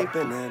of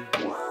sleeping in.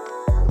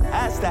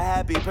 Ask the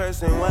happy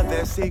person what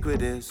their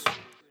secret is.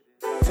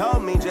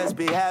 Told me just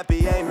be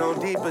happy, ain't no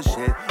deeper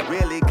shit.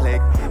 Really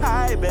click.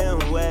 I've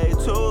been way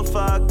too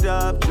fucked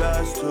up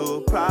just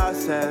to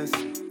process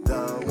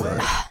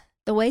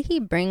the way he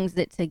brings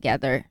it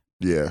together.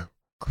 Yeah.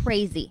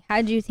 Crazy.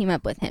 How'd you team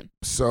up with him?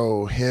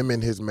 So him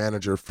and his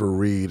manager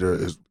Fareed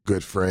are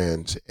good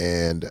friends,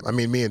 and I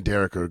mean, me and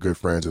Derek are good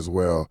friends as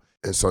well.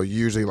 And so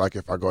usually, like,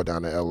 if I go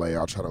down to LA,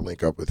 I'll try to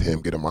link up with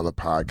him, get him on the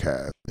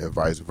podcast, and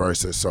vice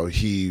versa. So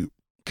he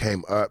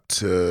came up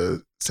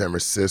to San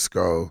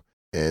Francisco,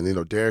 and you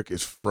know, Derek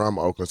is from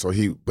Oakland,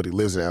 but he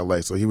lives in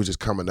LA, so he was just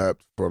coming up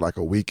for like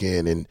a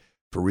weekend, and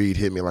Fareed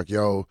hit me like,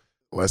 "Yo,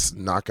 let's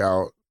knock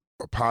out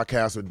a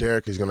podcast with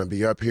Derek. Is gonna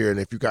be up here, and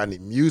if you got any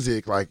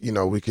music, like, you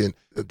know, we can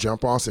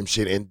jump on some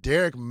shit." And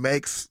Derek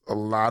makes a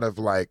lot of,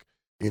 like,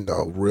 you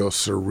know, real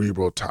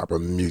cerebral type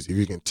of music.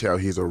 You can tell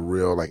he's a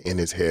real, like, in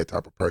his head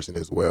type of person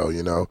as well,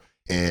 you know.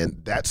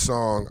 And that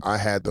song, I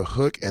had the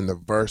hook and the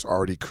verse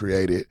already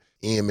created.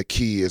 Ian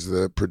McKee is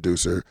the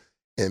producer,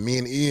 and me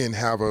and Ian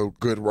have a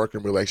good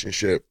working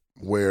relationship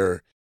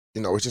where,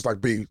 you know, it's just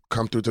like, B,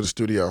 come through to the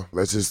studio.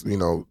 Let's just, you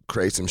know,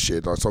 create some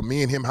shit. So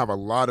me and him have a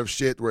lot of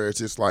shit where it's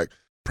just like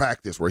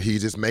practice, where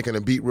he's just making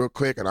a beat real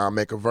quick and I'll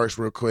make a verse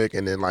real quick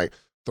and then like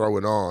throw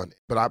it on.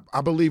 But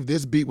I believe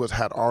this beat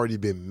had already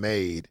been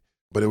made,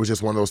 but it was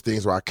just one of those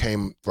things where I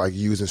came like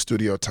using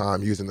studio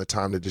time, using the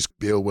time to just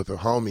build with a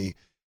homie.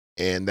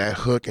 And that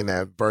hook and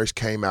that verse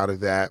came out of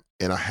that.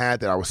 And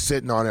I was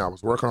sitting on it. I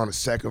was working on the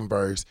second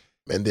verse.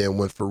 And then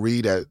when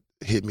Fareed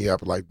hit me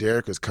up, like,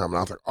 Derek is coming,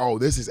 I was like, oh,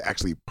 this is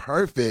actually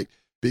perfect,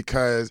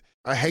 because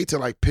I hate to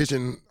like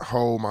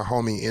pigeonhole my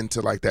homie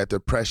into like that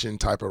depression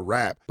type of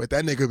rap, but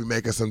that nigga be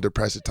making some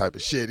depression type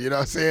of shit, you know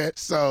what I'm saying?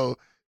 So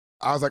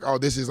I was like, oh,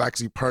 this is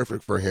actually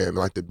perfect for him.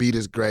 Like, the beat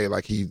is great.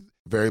 Like, he's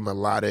very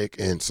melodic.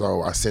 And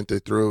so I sent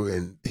it through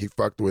and he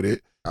fucked with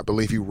it. I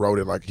believe he wrote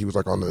it like he was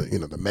like on the, you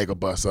know, the mega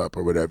bus up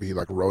or whatever. He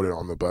like wrote it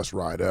on the bus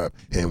ride up.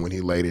 And when he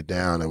laid it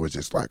down, it was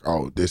just like,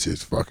 oh, this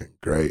is fucking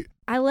great.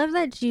 I love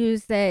that you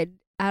said,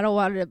 I don't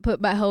want to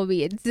put my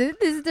homie into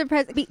this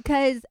depressing,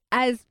 because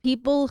as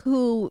people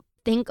who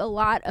think a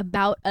lot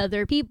about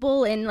other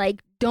people and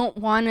like don't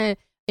want to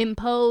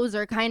impose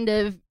or kind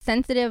of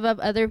sensitive of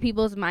other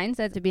people's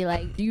mindset, to be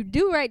like, you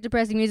do write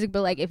depressing music,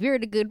 but like, if you're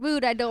in a good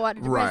mood, I don't want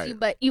to depress you,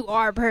 but you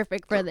are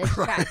perfect for this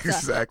track. So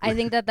Exactly. I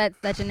think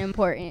that's such an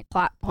important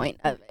plot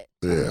point of it.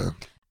 Yeah.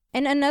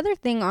 And another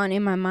thing on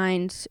In My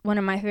Mind, one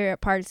of my favorite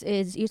parts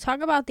is you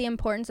talk about the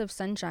importance of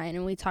sunshine,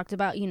 and we talked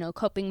about, you know,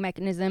 coping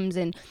mechanisms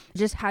and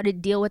just how to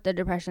deal with the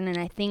depression. And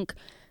I think,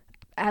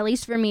 at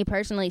least for me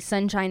personally,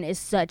 sunshine is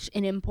such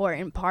an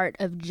important part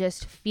of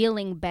just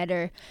feeling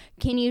better.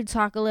 Can you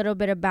talk a little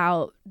bit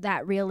about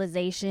that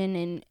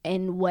realization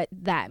and what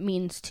that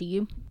means to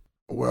you?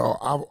 Well,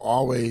 I've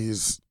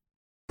always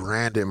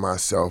branded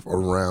myself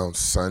around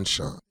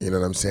sunshine, you know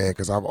what I'm saying?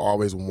 Because I've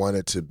always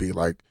wanted to be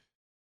like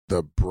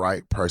the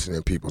bright person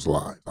in people's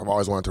lives. I've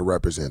always wanted to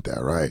represent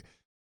that, right?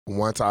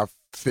 Once I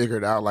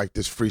figured out like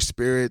this free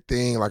spirit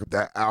thing, like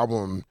that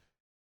album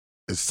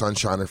is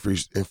sunshine and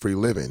free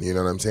living, you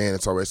know what I'm saying?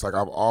 And so it's like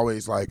I've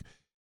always like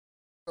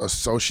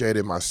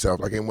associated myself,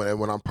 like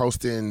when I'm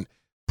posting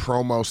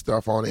promo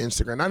stuff on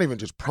Instagram, not even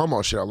just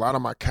promo shit, a lot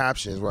of my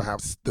captions will have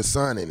the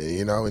sun in it,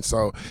 you know? And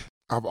so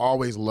I've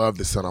always loved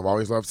the sun. I've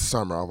always loved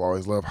summer. I've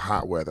always loved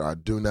hot weather. I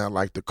do not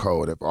like the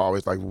cold. I've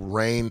always like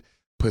rain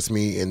puts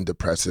me in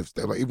depressive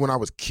state. Like, even when I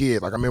was a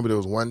kid, like I remember there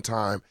was one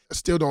time, I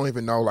still don't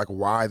even know like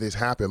why this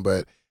happened,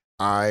 but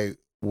I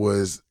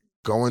was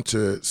going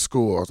to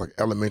school. I was like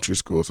elementary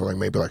school, so like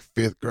maybe like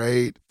 5th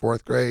grade,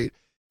 4th grade,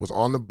 was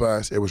on the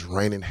bus. It was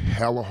raining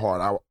hella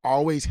hard. I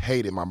always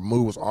hated, my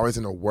mood was always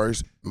in the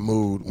worst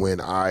mood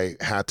when I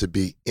had to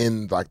be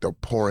in like the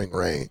pouring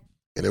rain.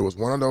 And it was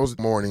one of those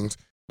mornings,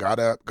 got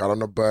up, got on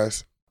the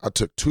bus. I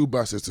took 2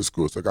 buses to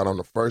school. So I got on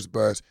the first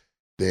bus,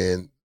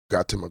 then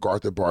got to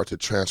MacArthur Bar to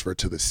transfer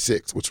to the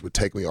 6th, which would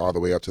take me all the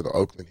way up to the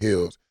Oakland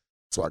Hills.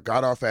 So I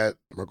got off at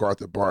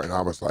MacArthur Bar and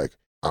I was like,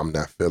 I'm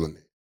not feeling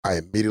it. I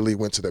immediately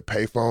went to the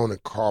payphone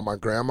and called my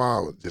grandma.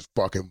 I was just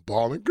fucking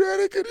bawling,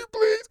 Granny, can you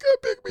please come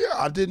pick me up?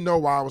 I didn't know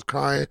why I was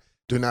crying.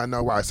 Do not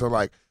know why. So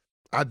like,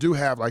 I do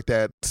have like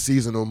that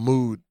seasonal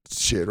mood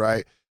shit,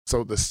 right?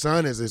 So the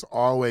sun is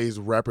always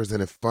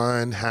represented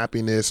fun,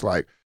 happiness,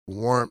 like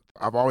warmth.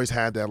 I've always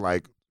had that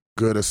like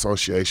good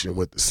association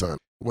with the sun.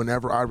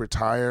 Whenever I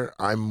retire,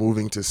 I'm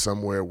moving to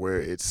somewhere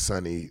where it's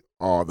sunny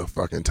all the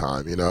fucking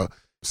time, you know?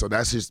 So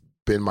that's just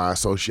been my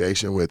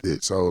association with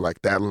it. So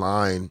like that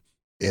line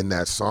in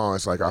that song,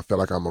 it's like I feel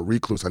like I'm a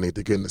recluse. I need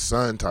to get in the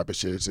sun type of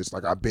shit. It's just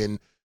like I've been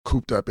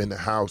cooped up in the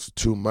house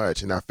too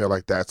much. And I feel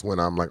like that's when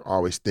I'm like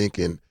always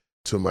thinking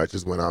too much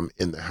is when I'm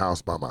in the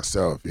house by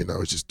myself. You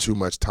know, it's just too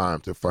much time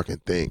to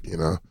fucking think, you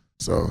know?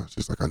 So it's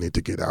just like I need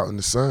to get out in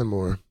the sun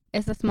more.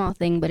 It's a small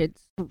thing, but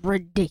it's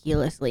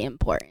ridiculously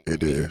important.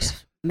 It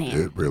is. Man.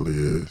 It really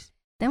is.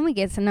 Then we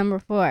get to number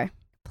 4,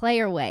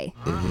 Player Way.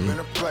 Mm-hmm. Been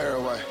a player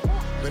away.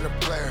 Been a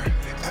player.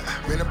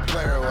 Been a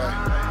player away.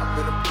 I've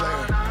been a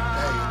player.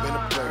 Hey, been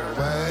a player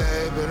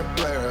away. Been a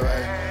player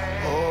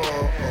away.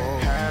 Oh, oh.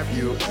 Have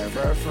you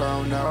ever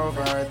flown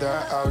over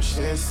the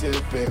ocean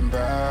sipping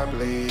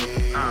bubbly?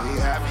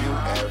 Have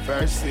you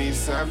ever seen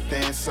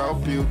something so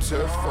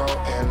beautiful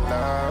and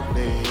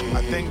lovely?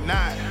 I think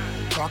not.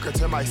 Talking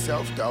to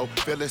myself though,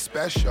 feeling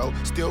special,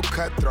 still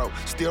cutthroat,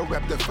 still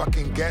rep the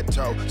fucking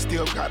ghetto,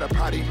 still got a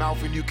potty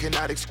mouth and you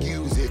cannot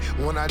excuse it.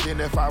 Won't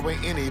identify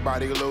with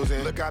anybody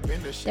losing. Look, I've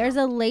been the shit. There's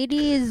a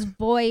lady's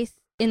voice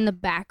in the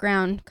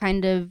background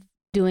kind of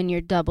doing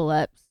your double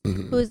ups.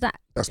 Mm-hmm. Who is that?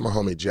 That's my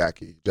homie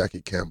Jackie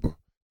Campbell.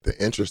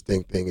 The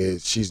interesting thing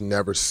is she's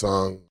never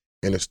sung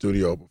in a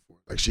studio before.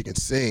 Like she can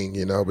sing,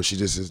 you know, but she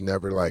just has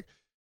never like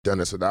done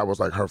it. So that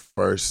was like her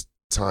first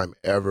time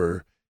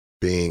ever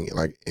being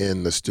like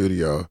in the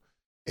studio.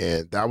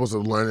 And that was a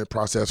learning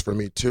process for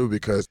me too,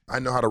 because I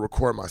know how to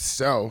record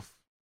myself,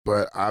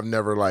 but I've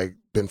never like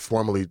been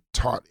formally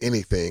taught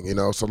anything, you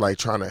know? So like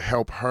trying to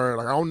help her,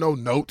 like I don't know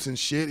notes and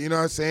shit, you know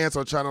what I'm saying?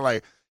 So trying to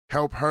like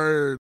help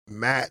her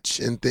match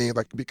and things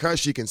like, because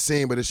she can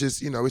sing, but it's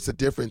just, you know, it's a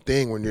different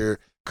thing when you're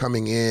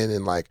coming in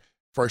and like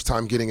first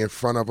time getting in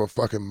front of a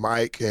fucking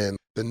mic and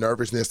the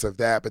nervousness of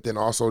that, but then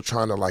also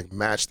trying to like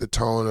match the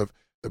tone of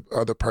the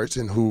other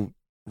person who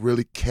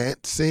really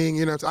can't sing,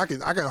 you know. So I can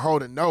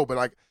hold a note, but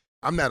like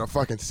I'm not a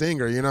fucking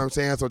singer, you know what I'm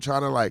saying? So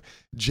trying to like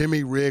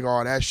Jimmy rig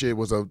all that shit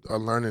was a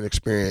learning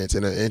experience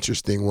and an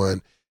interesting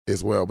one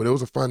as well. But it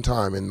was a fun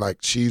time, and like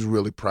she's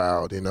really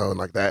proud, you know, and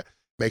like that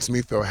makes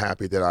me feel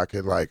happy that I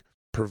could like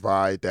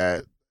provide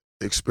that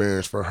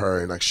experience for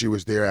her. And like she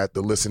was there at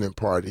the listening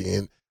party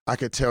and I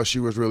could tell she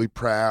was really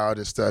proud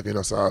and stuff, you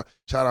know. So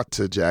shout out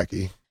to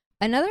Jackie.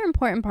 Another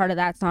important part of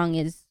that song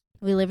is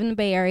we live in the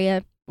Bay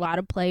Area, a lot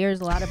of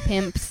players, a lot of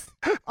pimps.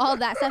 All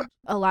that stuff.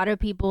 A lot of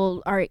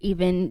people are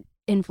even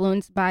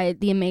influenced by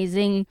the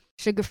amazing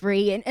Sugar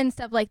Free and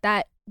stuff like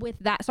that. With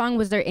that song,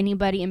 was there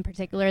anybody in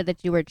particular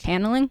that you were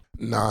channeling?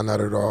 Nah, not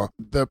at all.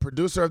 The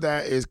producer of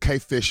that is K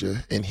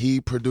Fisher, and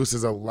he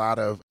produces a lot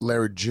of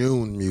Larry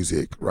June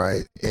music,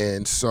 right?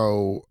 And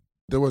so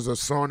there was a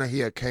song that he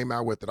had came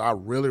out with that I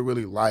really,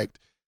 really liked,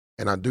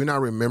 and I do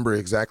not remember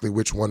exactly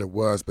which one it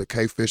was, but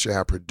K Fisher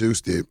had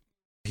produced it.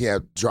 He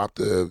had dropped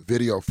a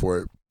video for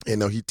it,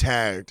 and he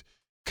tagged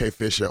K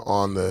Fisher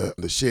on the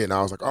shit, and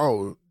I was like,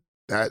 oh,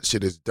 that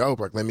shit is dope.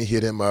 Like, let me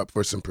hit him up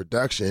for some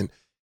production.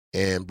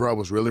 And bro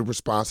was really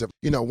responsive.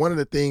 You know, one of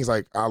the things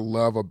like I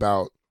love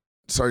about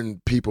certain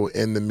people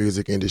in the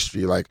music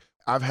industry, like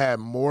I've had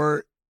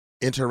more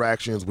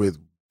interactions with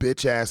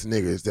bitch ass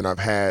niggas than I've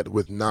had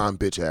with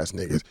non-bitch ass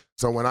niggas.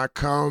 So when I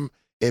come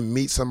and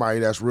meet somebody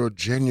that's real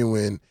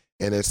genuine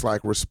and it's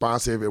like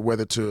responsive,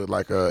 whether to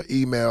like a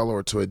email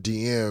or to a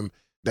DM,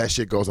 that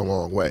shit goes a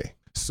long way.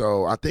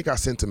 So I think I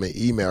sent him an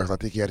email because I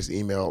think he had his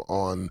email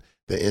on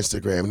the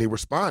Instagram and he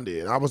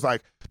responded. And I was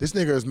like, this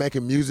nigga is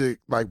making music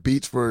like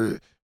beats for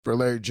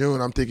Larry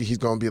June. I'm thinking he's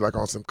gonna be like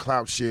on some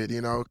clout shit,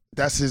 you know?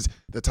 That's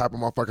the type of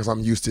motherfuckers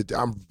I'm used to.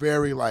 I'm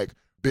very like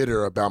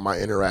bitter about my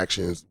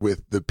interactions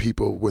with the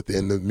people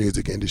within the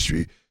music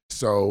industry.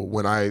 So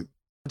when I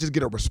just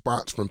get a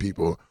response from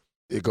people,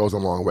 it goes a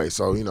long way.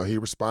 So, you know, he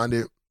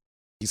responded.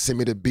 He sent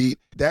me the beat.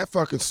 That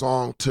fucking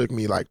song took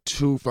me like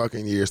 2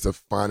 fucking years to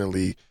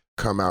finally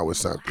come out with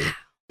something.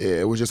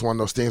 It was just one of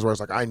those things where it's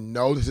like, I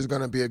know this is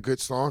going to be a good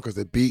song because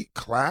the beat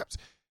claps.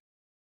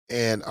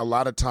 And a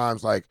lot of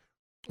times, like,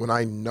 when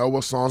I know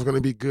a song's going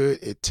to be good,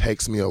 it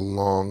takes me a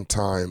long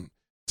time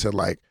to,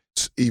 like,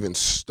 even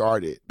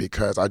start it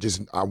because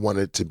I want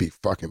it to be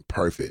fucking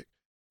perfect.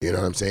 You know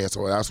what I'm saying?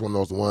 So that's one of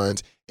those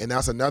ones. And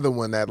that's another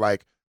one that,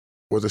 like,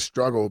 was a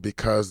struggle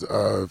because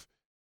of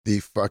the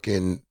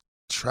fucking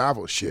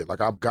travel shit. Like,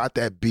 I've got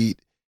that beat,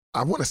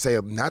 I want to say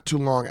not too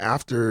long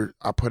after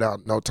I put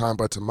out No Time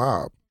But to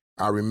Mob.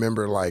 I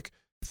remember like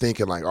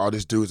thinking like, oh,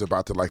 this dude's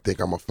about to like think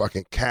I'm a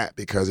fucking cat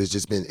because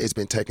it's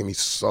been taking me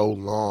so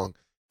long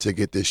to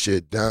get this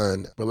shit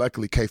done. But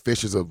luckily K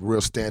Fisher's a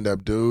real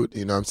stand-up dude,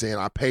 you know what I'm saying?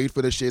 I paid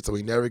for the shit, so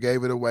he never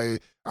gave it away.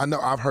 I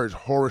know I've heard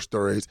horror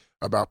stories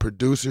about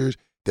producers.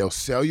 They'll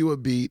sell you a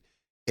beat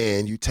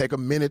and you take a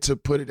minute to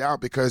put it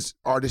out because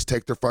artists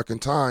take their fucking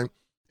time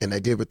and they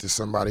give it to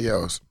somebody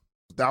else.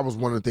 That was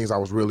one of the things I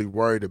was really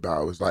worried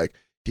about. It was like,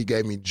 he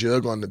gave me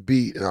Jug on the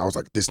beat, and I was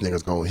like, this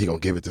nigga's he gonna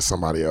give it to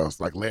somebody else.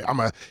 Like, I'm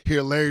gonna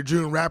hear Larry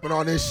June rapping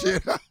on this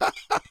shit.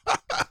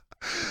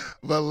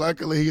 But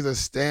luckily, he's a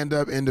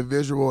stand-up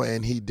individual,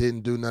 and he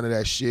didn't do none of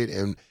that shit.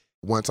 And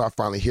once I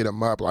finally hit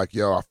him up, like,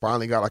 yo, I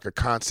finally got like a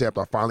concept.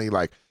 I finally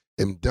like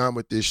am done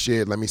with this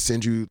shit. Let me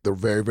send you the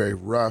very, very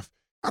rough.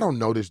 I don't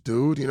know this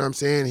dude, you know what I'm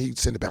saying? He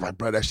sent it back like,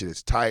 bro, that shit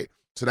is tight.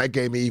 So that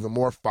gave me even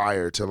more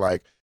fire to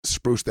like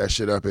spruce that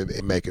shit up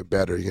and make it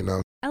better, you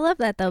know? I love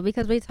that though,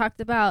 because we talked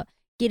about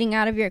getting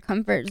out of your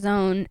comfort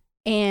zone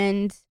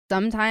And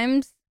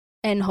sometimes,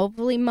 and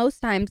hopefully most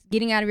times,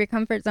 getting out of your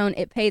comfort zone,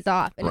 it pays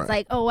off. And It's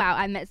like, oh, wow,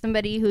 I met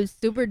somebody who's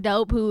super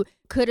dope, who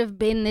could have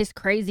been this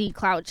crazy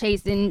clout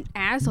chasing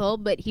asshole,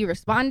 but he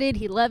responded,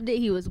 he loved it,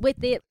 he was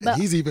with it. But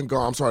he's even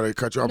gone, I'm sorry to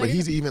cut you off, but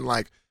he's even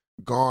like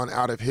gone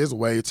out of his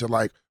way to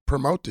like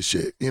promote the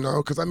shit, you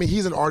know? Because I mean,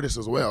 he's an artist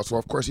as well. So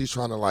of course he's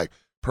trying to like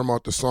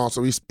promote the song.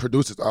 So he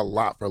produces a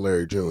lot for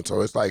Larry June.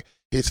 So it's like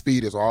his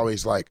feed is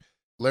always like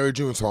Larry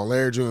June song,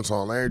 Larry June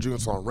song, Larry June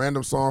song,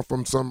 random song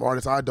from some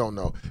artist I don't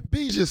know.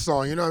 Beezus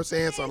song, you know what I'm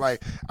saying? So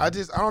like, I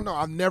don't know.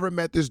 I've never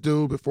met this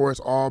dude before.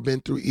 It's all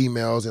been through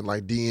emails and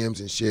like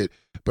DMs and shit.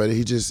 But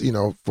he just, you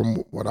know, from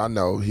what I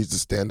know, he's a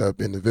stand-up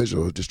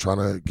individual just trying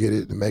to get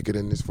it and make it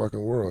in this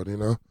fucking world, you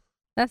know?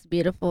 That's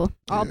beautiful.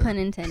 All pun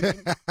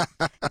intended.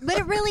 But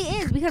it really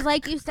is, because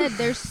like you said,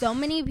 there's so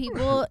many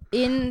people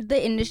in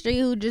the industry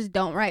who just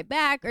don't write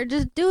back or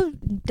just do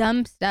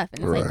dumb stuff.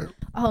 And it's like,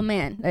 oh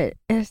man,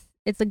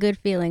 it's a good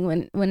feeling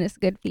when it's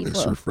good people.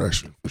 It's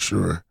refreshing, for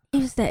sure.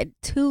 You said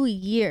 2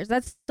 years.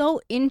 That's so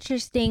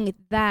interesting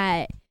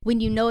that when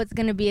you know it's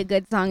going to be a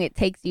good song, it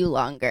takes you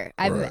longer.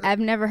 I've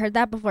never heard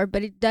that before,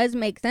 but it does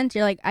make sense.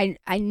 You're like,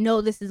 I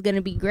know this is going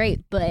to be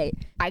great, but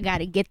I got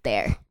to get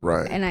there.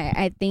 Right. And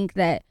I think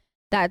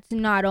that's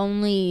not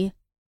only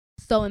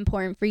so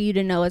important for you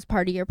to know as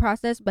part of your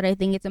process, but I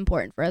think it's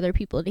important for other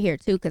people to hear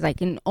too, because I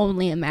can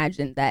only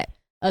imagine that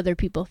other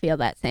people feel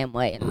that same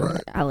way, and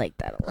I like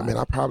that a lot. I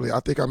mean, I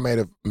think I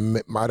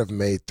might have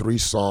made 3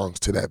 songs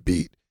to that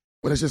beat,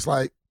 but it's just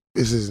like,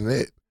 this isn't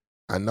it.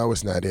 I know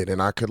it's not it,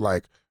 and I could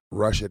like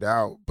rush it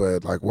out,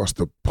 but like, what's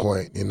the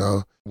point, you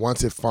know?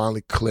 Once it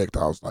finally clicked,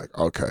 I was like,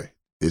 okay,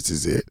 this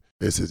is it.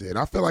 This is it.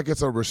 I feel like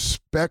it's a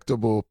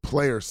respectable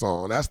player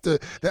song. That's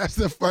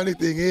the funny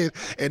thing is,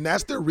 and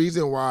that's the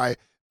reason why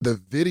the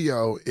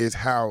video is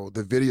how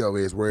the video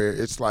is, where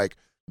it's like,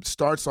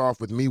 starts off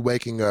with me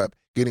waking up,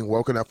 getting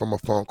woken up from a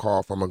phone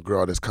call from a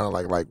girl that's kind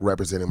of like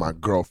representing my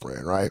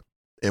girlfriend, right?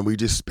 And we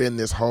just spend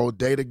this whole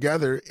day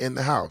together in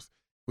the house.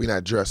 We're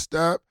not dressed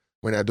up.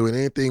 We're not doing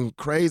anything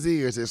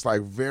crazy. It's just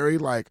like very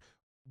like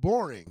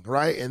boring,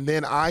 right? And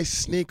then I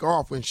sneak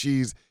off when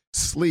she's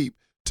asleep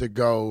to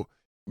go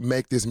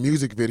make this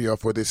music video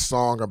for this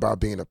song about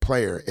being a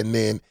player. And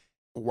then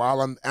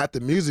while I'm at the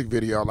music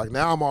video, like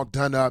now I'm all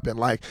done up, and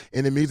like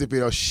in the music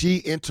video, she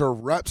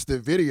interrupts the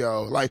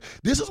video. Like,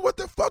 this is what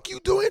the fuck you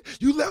doing?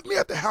 You left me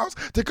at the house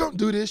to come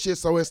do this shit.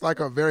 So it's like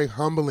a very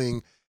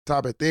humbling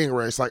type of thing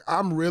where it's like,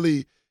 I'm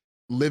really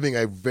living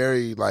a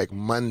very like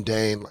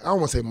mundane, I don't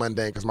want to say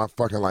mundane because my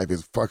fucking life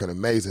is fucking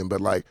amazing, but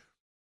like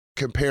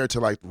compared to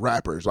like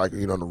rappers, like,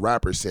 you know, in the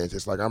rapper sense,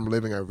 it's like I'm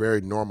living a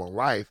very normal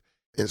life.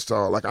 And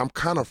so like I'm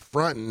kind of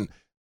fronting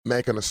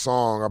making a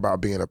song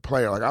about being a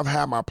player. Like, I've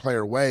had my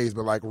player ways,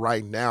 but like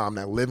right now I'm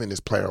not living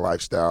this player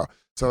lifestyle.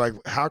 So like,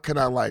 how can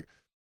I like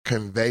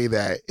convey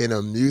that in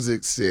a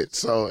music sense?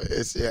 So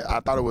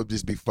I thought it would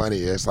just be funny.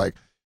 It's like,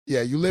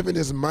 yeah, you live in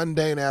this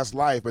mundane ass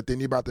life, but then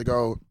you're about to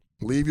go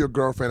leave your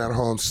girlfriend at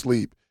home,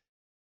 sleep,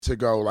 to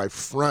go like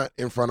front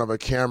in front of a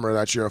camera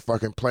that you're a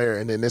fucking player,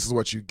 and then this is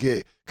what you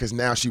get because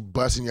now she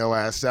busting your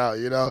ass out,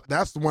 you know?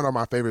 That's one of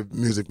my favorite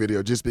music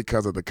videos just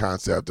because of the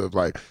concept of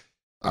like,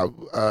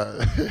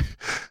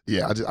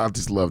 yeah, I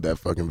just love that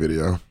fucking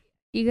video.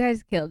 You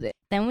guys killed it.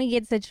 Then we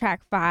get to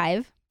track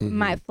 5,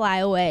 Might Fly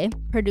Away,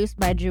 produced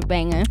by Drew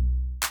Banger.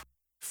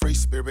 Free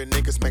spirit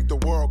niggas make the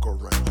world go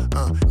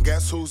round.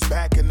 Guess who's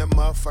back in the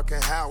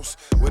motherfucking house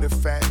with a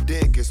fat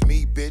dick? It's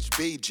me, bitch,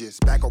 B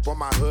just back up on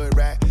my hood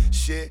rat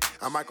shit.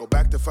 I might go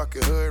back to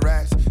fucking hood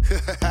rats.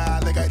 I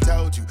think I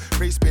told you.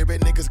 Free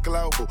spirit niggas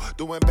global,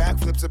 doing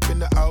backflips up in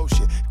the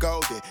ocean.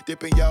 Golden,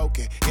 dipping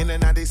yoking in a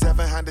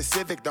 97 Honda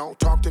Civic. Don't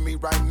talk to me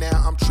right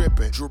now, I'm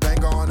tripping. Drew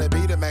Banger on the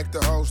beat to make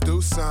the hoes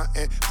do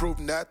something, prove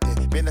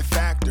nothing. Been a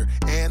factor,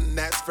 and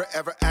that's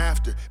forever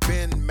after.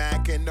 Been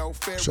Mac and no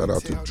fairy tale. Shout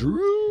out to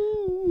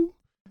Drew.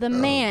 The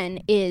man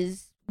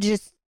is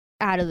just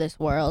out of this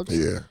world.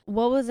 Yeah.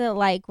 What was it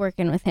like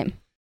working with him?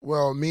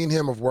 Well, me and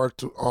him have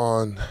worked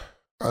on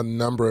a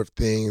number of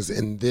things.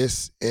 In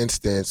this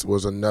instance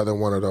was another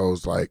one of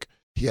those, like,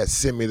 he had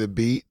sent me the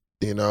beat,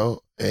 you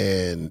know,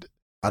 and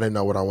I didn't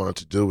know what I wanted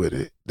to do with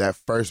it. That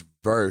first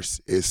verse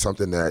is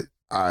something that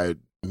I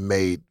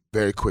made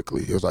very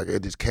quickly. It was like,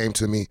 it just came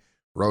to me,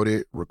 wrote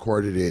it,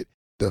 recorded it.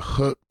 The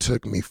hook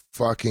took me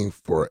fucking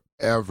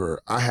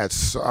forever. I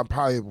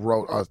probably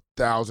wrote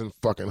 1,000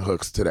 fucking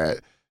hooks to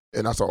that.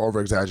 And that's an over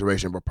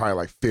exaggeration, but probably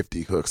like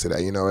 50 hooks to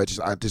that. You know,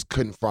 I just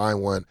couldn't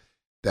find one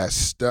that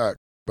stuck.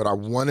 But I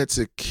wanted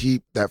to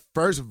keep that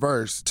first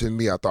verse, to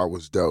me, I thought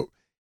was dope.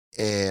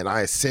 And I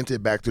had sent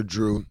it back to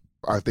Drew.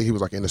 I think he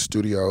was like in the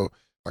studio.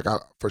 Like,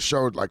 for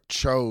sure, like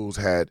Chose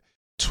had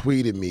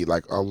tweeted me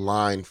like a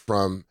line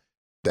from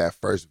that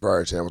first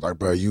verse, and I was like,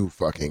 bro, you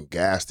fucking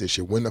gassed this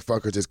shit. When the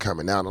fuck is this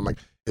coming out? And I'm like,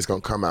 it's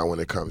gonna come out when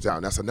it comes out.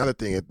 And that's another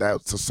thing.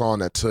 That's a song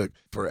that took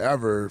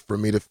forever for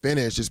me to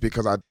finish, just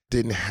because I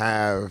didn't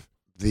have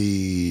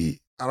I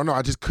don't know,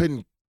 I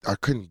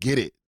couldn't get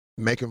it.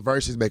 Making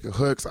verses, making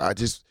hooks, I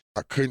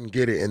couldn't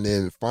get it. And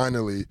then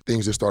finally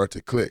things just started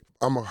to click.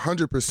 I'm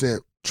 100%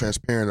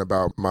 transparent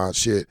about my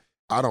shit.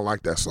 I don't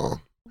like that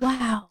song.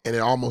 Wow. And it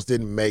almost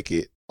didn't make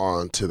it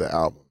onto the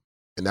album.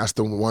 And that's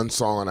the one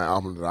song on the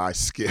album that I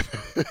skip.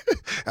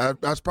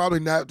 That's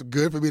probably not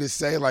good for me to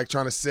say, like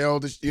trying to sell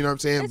this, you know what I'm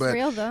saying? It's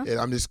real though.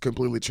 I'm just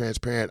completely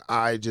transparent.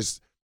 I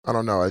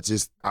don't know.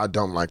 I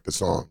don't like the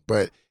song.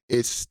 But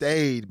it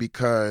stayed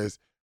because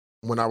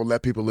when I would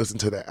let people listen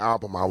to the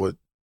album, I would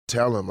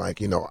tell them like,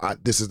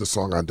 this is the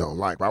song I don't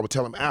like. But I would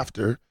tell them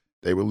after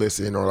they would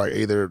listen, or like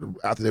either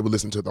after they would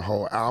listen to the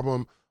whole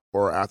album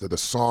or after the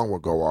song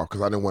would go off,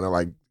 because I didn't want to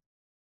like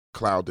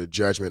cloud the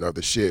judgment of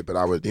the shit. But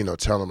I would,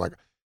 tell them like,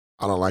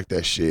 I don't like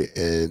that shit.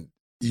 And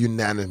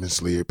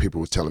unanimously, people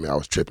was telling me I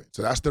was tripping.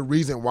 So that's the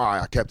reason why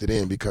I kept it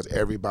in, because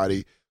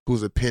everybody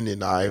whose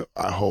opinion I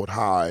hold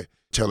high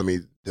telling me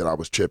that I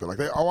was tripping. Like,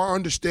 I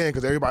understand,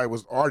 because everybody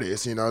was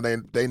artists,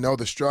 they know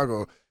the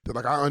struggle. They're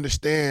like, I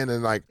understand,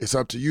 and like, it's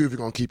up to you if you're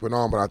going to keep it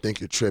on, but I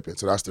think you're tripping.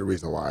 So that's the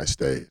reason why I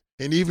stayed.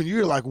 And even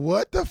you're like,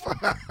 what the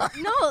fuck?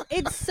 No,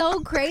 it's so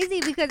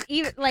crazy, because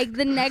even like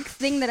the next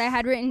thing that I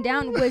had written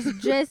down was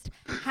just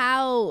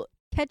how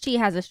catchy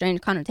has a strange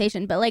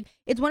connotation, but like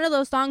it's one of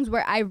those songs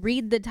where I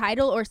read the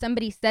title or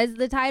somebody says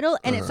the title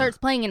and it starts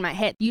playing in my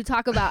head. You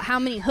talk about how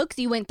many hooks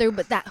you went through,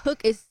 but that hook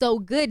is so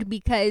good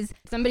because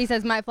somebody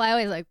says my fly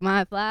away, like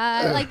my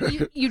fly, like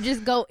you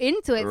just go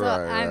into it.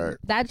 So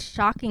that's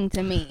shocking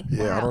to me.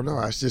 Yeah, wow. I don't know.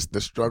 It's just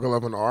the struggle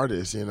of an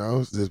artist,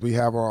 we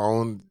have our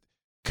own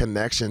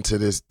connection to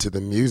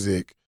the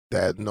music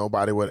that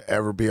nobody would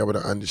ever be able to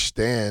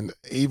understand.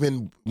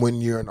 Even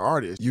when you're an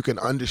artist, you can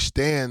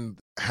understand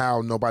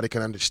how nobody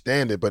can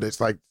understand it, but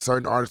it's like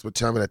certain artists would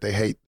tell me that they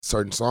hate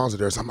certain songs of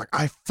theirs. I'm like,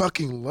 I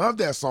fucking love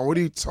that song. What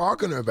are you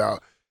talking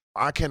about?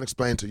 I can't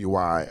explain to you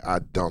why I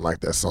don't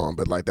like that song,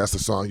 but like that's the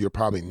song you'll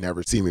probably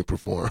never see me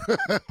perform.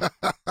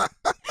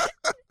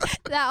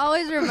 That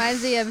always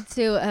reminds me of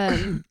too,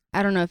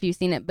 I don't know if you've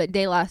seen it, but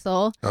De La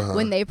Soul,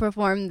 when they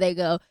perform, they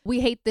go, we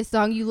hate this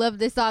song, you love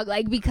this song,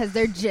 like, because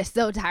they're just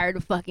so tired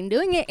of fucking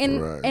doing it.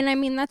 And and I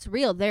mean, that's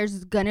real.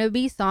 There's gonna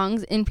be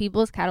songs in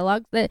people's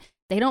catalogs that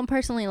they don't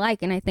personally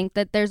like, and I think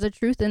that there's a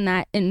truth in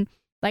that. And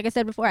like I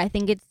said before, I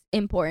think it's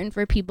important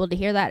for people to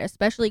hear that,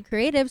 especially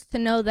creatives, to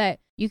know that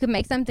you can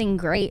make something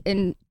great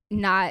and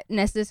not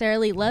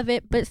necessarily love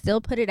it, but still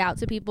put it out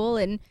to people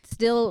and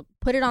still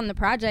put it on the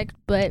project,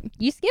 but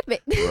you skip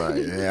it.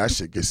 Right. Yeah, I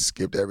should get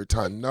skipped every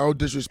time. No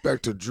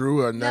disrespect to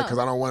Drew or that, because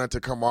I don't want it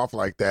to come off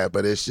like that,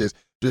 but it's just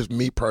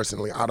me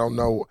personally. I don't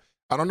know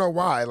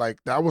why. Like,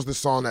 that was the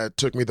song that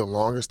took me the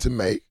longest to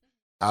make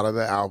out of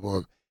the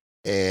album.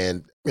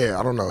 And yeah,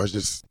 I don't know. It's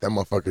just that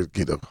motherfucker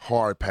get a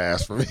hard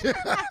pass for me.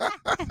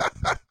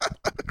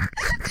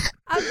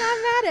 I'm not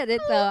mad at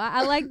it though.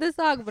 I like the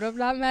song, but I'm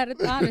not mad at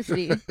the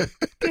honesty.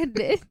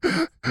 Goodness.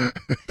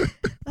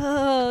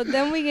 Oh,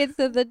 then we get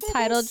to the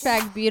title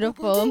track,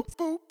 Beautiful.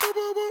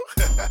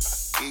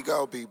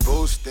 Ego be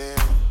boosting.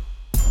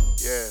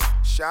 Yeah.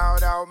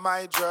 Shout out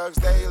my drugs,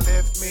 they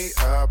lift me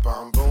up.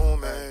 I'm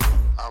booming.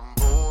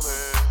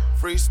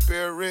 Free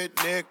spirit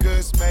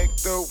niggas make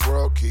the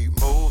world keep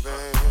moving.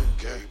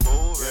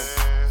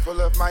 Yeah.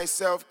 Full of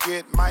myself,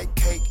 get my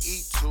cake,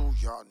 eat too.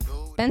 Y'all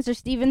knew. Spencer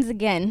Stevens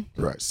again.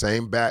 Right.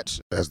 Same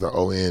batch as the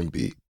ON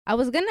beat. I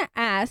was going to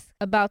ask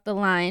about the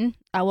line,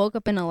 I woke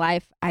up in a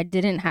life I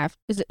didn't have.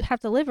 Is it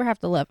have to live or have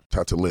to love?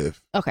 Have to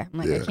live. Okay. I'm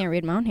like, I can't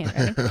read my own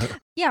handwriting.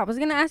 Yeah, I was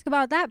going to ask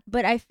about that,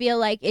 but I feel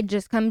like it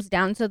just comes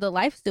down to the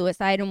life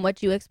suicide and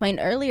what you explained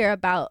earlier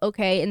about,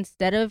 okay,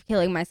 instead of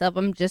killing myself,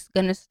 I'm just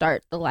going to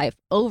start the life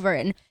over.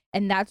 And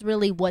that's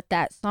really what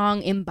that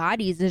song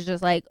embodies, is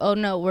just like, oh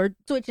no, we're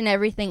switching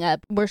everything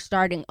up. We're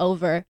starting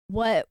over.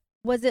 What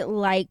was it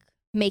like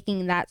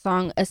making that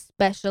song,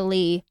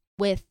 especially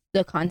with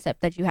the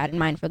concept that you had in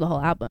mind for the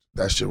whole album?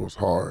 That shit was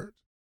hard.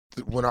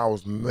 When I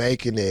was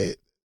making it,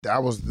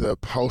 that was the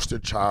poster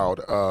child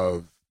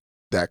of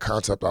that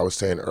concept I was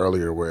saying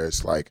earlier, where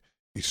it's like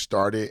you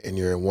start it and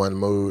you're in one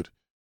mood,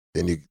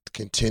 then you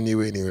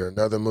continue it and you're in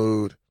another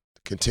mood,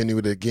 continue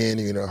it again,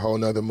 you're in a whole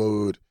nother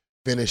mood,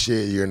 finish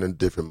it, you're in a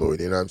different mood,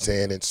 you know what I'm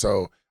saying? And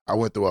so I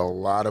went through a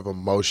lot of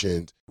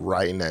emotions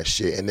writing that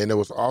shit. And then it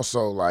was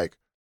also like,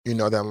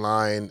 that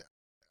line,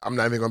 I'm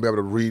not even gonna be able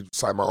to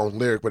recite my own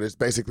lyric, but it's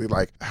basically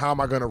like, how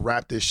am I gonna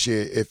rap this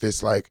shit if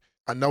it's like,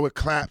 I know it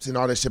claps and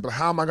all this shit, but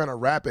how am I gonna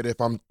rap it if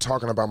I'm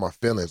talking about my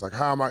feelings? Like,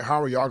 how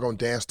are y'all gonna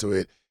dance to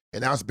it?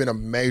 And that's been a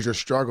major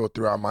struggle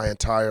throughout my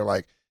entire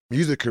like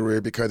music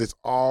career, because it's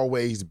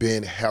always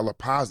been hella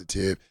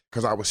positive,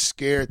 because I was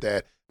scared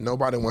that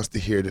nobody wants to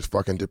hear this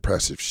fucking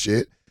depressive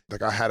shit.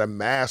 Like, I had a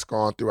mask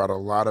on throughout a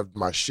lot of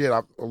my shit.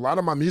 A lot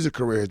of my music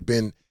career has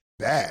been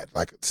bad,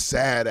 like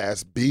sad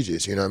ass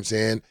beaches, you know what I'm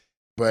saying?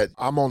 But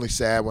I'm only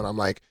sad when I'm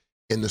like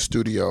in the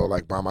studio,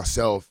 like by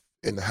myself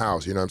in the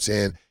house, you know what I'm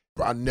saying?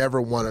 But I never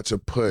wanted to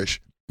push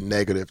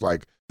negative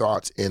like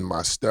thoughts in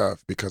my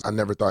stuff, because I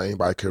never thought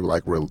anybody could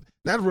like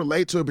not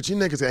relate to it, but you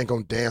niggas ain't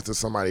gonna dance to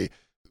somebody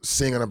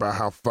singing about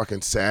how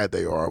fucking sad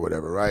they are or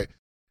whatever, right?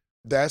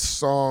 That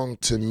song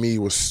to me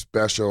was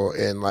special,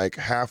 and like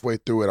halfway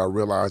through it, I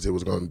realized it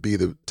was gonna be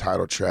the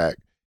title track.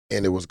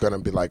 and it was gonna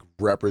be like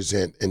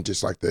represent and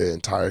just like the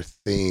entire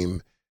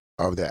theme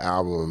of the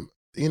album.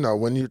 You know,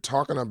 when you're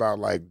talking about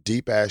like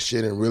deep ass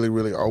shit and really,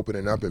 really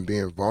opening up and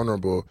being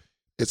vulnerable,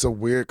 it's a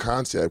weird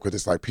concept because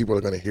it's like people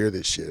are gonna hear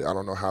this shit. I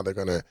don't know how they're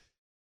gonna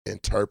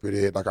interpret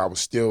it. Like I was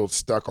still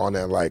stuck on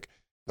that, like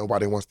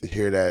nobody wants to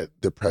hear that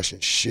depression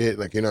shit.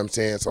 Like, you know what I'm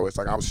saying? So it's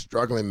like I was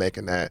struggling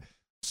making that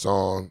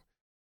song.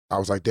 I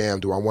was like, damn,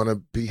 do I want to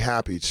be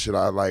happy? Should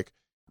I like,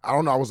 I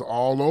don't know. I was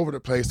all over the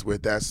place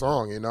with that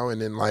song, you know?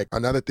 And then like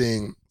another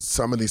thing,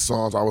 some of these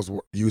songs I was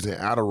using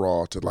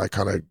Adderall to like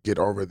kind of get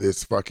over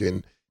this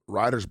fucking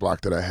writer's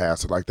block that I had.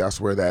 So like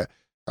that's where that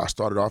I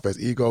started off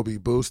as ego be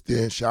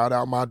boosting, shout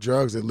out my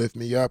drugs that lift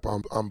me up,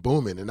 I'm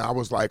booming. And I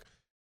was like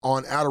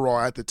on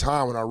Adderall at the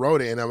time when I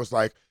wrote it, and I was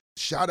like,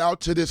 shout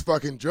out to this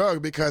fucking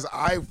drug because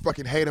I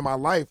fucking hated my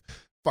life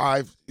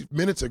 5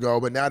 minutes ago,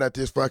 but now that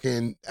this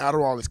fucking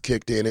Adderall is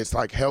kicked in, it's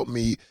like helped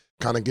me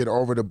kind of get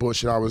over the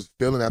bullshit I was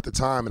feeling at the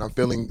time, and I'm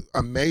feeling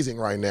amazing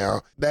right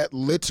now. That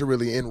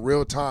literally in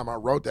real time, I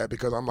wrote that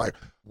because I'm like,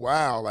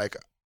 wow, like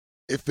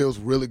it feels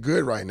really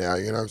good right now,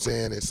 you know what I'm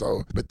saying? And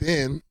so, but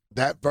then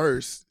that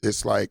verse,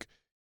 it's like,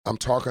 I'm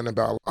talking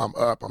about I'm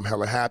up, I'm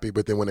hella happy,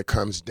 but then when it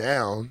comes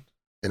down,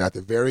 and at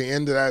the very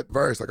end of that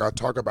verse, like I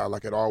talk about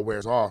like it all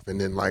wears off, and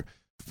then like,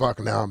 fuck,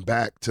 now I'm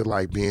back to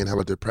like being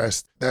hella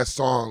depressed. That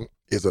song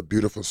is a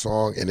beautiful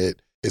song, and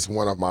it's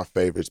one of my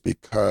favorites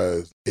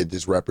because it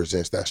just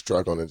represents that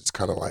struggle, and it's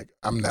kind of like,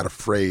 I'm not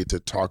afraid to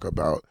talk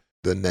about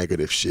the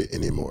negative shit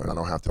anymore. I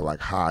don't have to like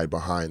hide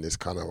behind this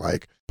kind of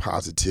like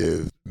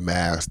positive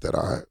mask that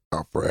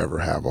I'll forever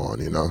have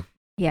on, you know?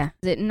 Yeah.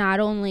 It not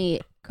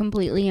only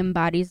completely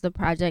embodies the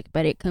project,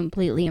 but it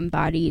completely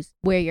embodies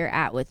where you're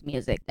at with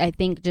music. I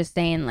think just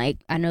saying like,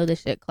 I know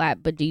this shit clap,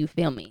 but do you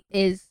feel me,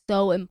 is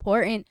so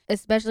important,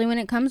 especially when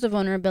it comes to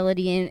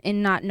vulnerability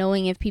and not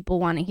knowing if people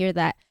want to hear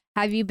that.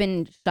 Have you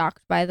been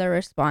shocked by the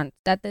response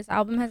that this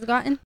album has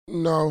gotten?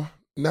 No,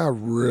 not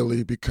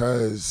really,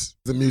 because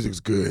the music's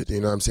good,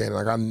 you know what I'm saying?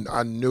 Like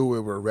I knew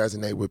it would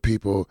resonate with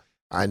people.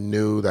 I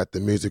knew that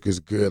the music is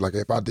good. Like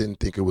if I didn't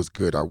think it was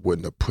good, I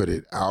wouldn't have put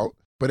it out.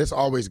 But it's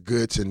always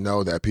good to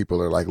know that people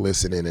are like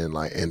listening and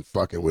like and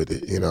fucking with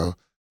it, you know?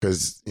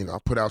 Because, you know, I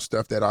put out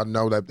stuff that I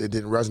know that it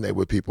didn't resonate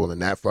with people, and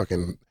that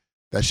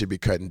should be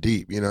cutting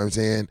deep, you know what I'm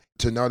saying?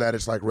 To know that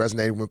it's like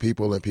resonating with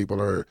people and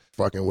people are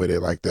fucking with it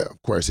like that,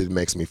 of course, it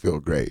makes me feel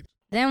great.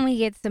 Then we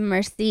get some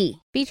Merci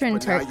featuring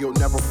Turk. You'll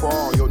never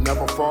fall.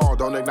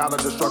 Don't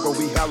acknowledge the struggle,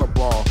 we hella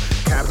ball.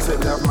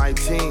 Captain of my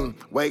team.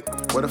 Wait,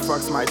 where the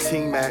fuck's my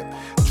team at?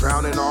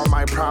 Drowning all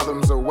my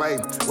problems away.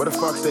 Where the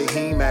fuck's the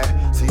heme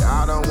at? See,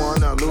 I don't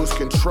wanna lose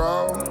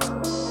control,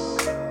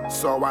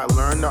 so I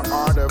learned the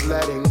art of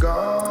letting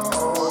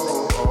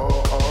go.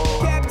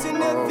 Captain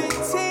of the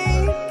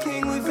team,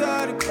 king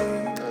without a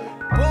queen.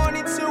 Born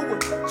into a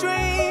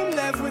dream,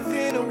 left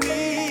within a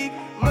week.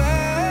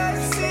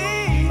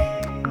 Mercy,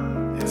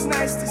 it's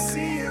nice to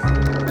see you,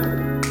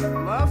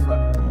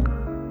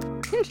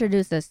 motherfucker.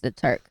 Introduce us to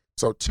Turk.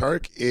 So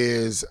Turk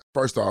is,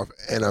 first off,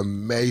 an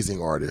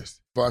amazing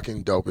artist.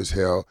 Fucking dope as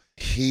hell.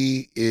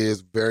 He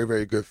is very,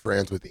 very good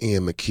friends with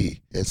Ian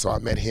McKee. And so I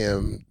met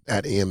him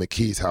at Ian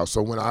McKee's house.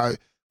 So when I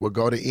would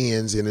go to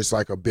Ian's and it's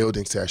like a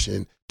building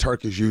session,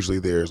 Turk is usually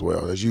there as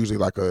well. There's usually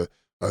like a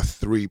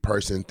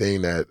 3-person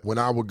thing that when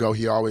I would go,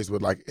 he always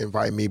would like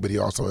invite me, but he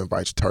also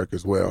invites Turk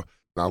as well.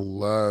 And I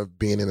love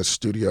being in a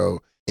studio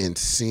and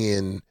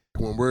seeing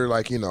when we're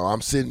like, you know,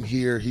 I'm sitting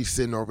here, he's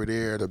sitting over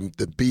there,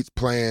 the beat's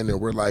playing, and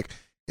we're like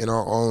in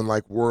our own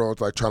like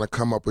world, like trying to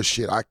come up with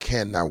shit. I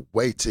cannot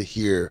wait to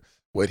hear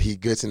what he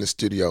gets in the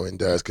studio and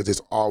does, because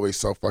it's always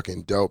so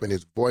fucking dope, and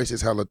his voice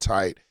is hella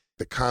tight.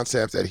 The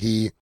concepts that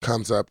he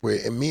comes up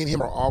with, and me and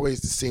him are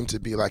always seem to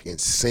be like in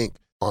sync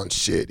on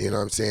shit, you know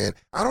what I'm saying?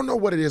 I don't know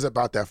what it is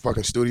about that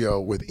fucking studio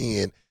with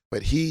Ian,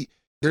 but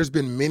there's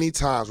been many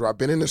times where I've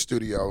been in the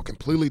studio,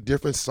 completely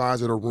different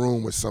sides of the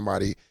room with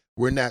somebody.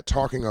 We're not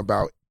talking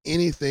about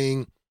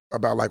anything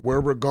about like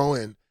where we're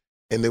going,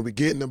 and then we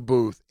get in the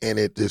booth and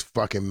it just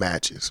fucking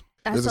matches.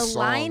 That's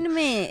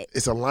alignment.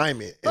 It's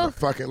alignment. And I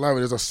fucking love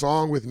it. There's a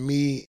song with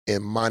me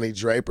and Monty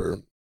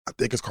Draper. I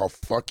think it's called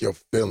Fuck Your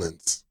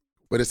Feelings.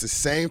 But it's the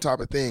same type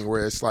of thing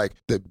where it's like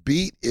the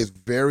beat is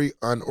very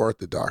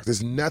unorthodox.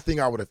 There's nothing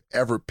I would have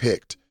ever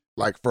picked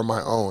like for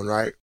my own,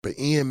 right? But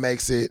Ian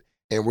makes it,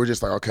 and we're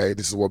just like, okay,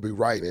 this is what we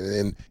write. And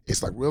then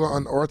it's like real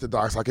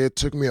unorthodox. Like it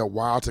took me a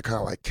while to kind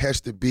of like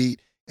catch the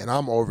beat, and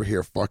I'm over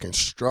here fucking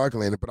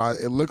struggling. But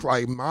it looked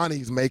like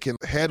Monty's making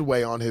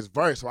headway on his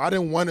verse. So I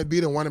didn't want to be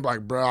the one to be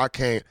like, bro, I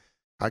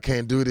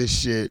can't do this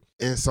shit.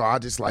 And so I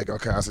just like,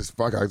 okay, I said,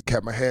 fuck. I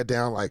kept my head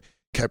down, like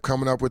kept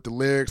coming up with the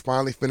lyrics,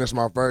 finally finished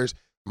my verse.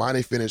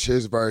 Monty finished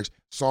his verse.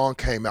 Song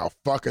came out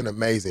fucking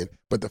amazing.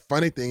 But the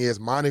funny thing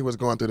is, Monty was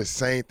going through the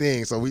same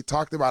thing. So we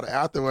talked about it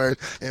afterwards,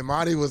 and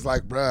Monty was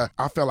like, bruh,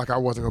 I felt like I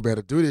wasn't gonna be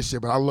able to do this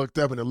shit, but I looked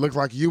up and it looked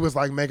like you was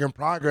like making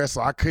progress,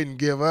 so I couldn't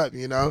give up,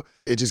 you know?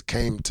 It just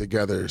came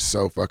together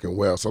so fucking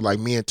well. So like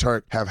me and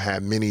Turk have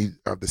had many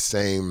of the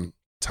same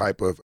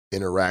type of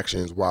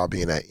interactions while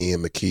being at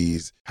Ian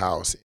McKee's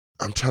house.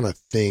 I'm trying to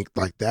think,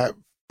 like that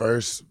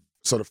first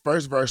So the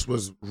first verse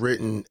was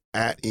written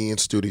at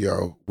Ian's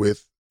studio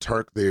with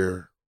Turk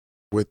there,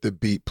 with the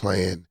beat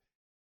playing.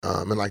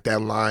 And like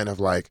that line of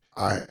like,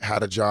 I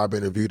had a job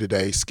interview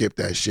today, skip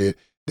that shit.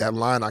 That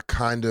line I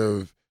kind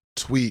of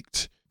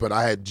tweaked, but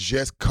I had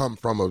just come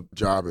from a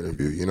job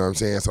interview, you know what I'm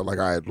saying? So like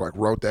I had like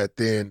wrote that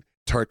then,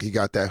 Turkey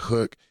got that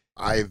hook.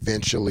 I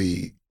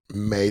eventually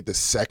made the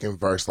second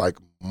verse like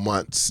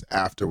months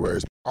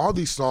afterwards. All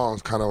these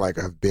songs kind of like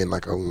have been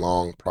like a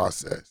long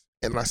process.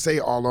 And when I say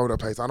all over the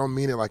place, I don't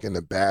mean it like in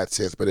the bad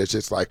sense, but it's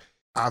just like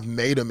I've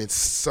made them in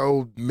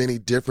so many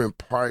different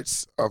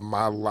parts of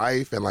my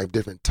life and like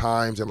different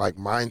times and like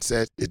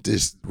mindsets. It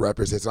just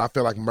represents. And I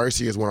feel like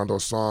Mercy is one of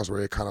those songs where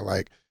it kind of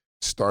like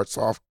starts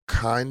off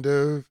kind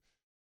of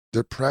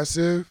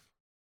depressive,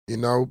 you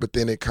know, but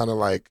then it kind of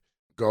like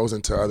goes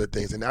into other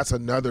things. And that's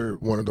another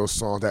one of those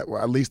songs that,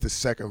 well, at least the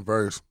second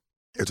verse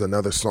is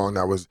another song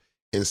that was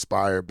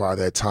inspired by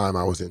that time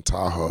I was in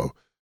Tahoe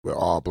with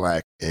All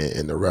Black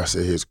and the rest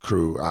of his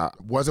crew. I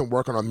wasn't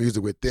working on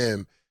music with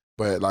them,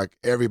 but like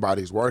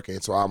everybody's working.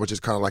 So I was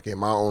just kind of like in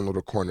my own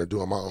little corner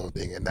doing my own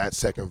thing. And that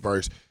second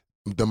verse,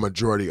 the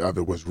majority of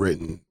it was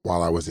written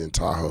while I was in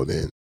Tahoe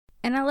then.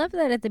 And I love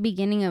that at the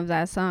beginning of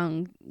that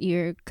song,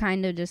 you're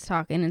kind of just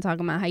talking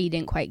about how you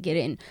didn't quite get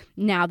it. And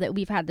now that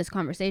we've had this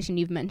conversation,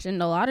 you've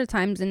mentioned a lot of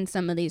times in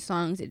some of these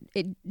songs,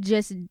 it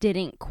just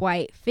didn't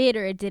quite fit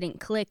or it didn't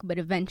click, but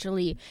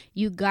eventually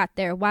you got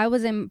there. Why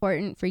was it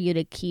important for you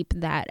to keep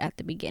that at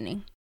the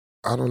beginning?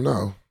 I don't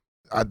know.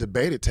 I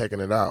debated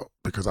taking it out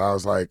because I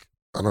was like,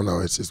 I don't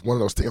know. It's just one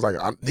of those things like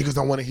niggas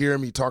don't want to hear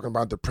me talking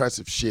about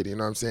depressive shit. You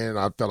know what I'm saying? And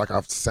I felt like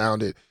I've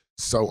sounded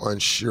so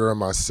unsure of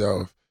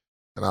myself.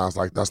 And I was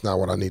like, that's not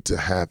what I need to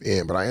have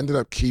in. But I ended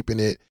up keeping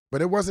it.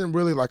 But it wasn't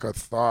really like a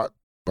thought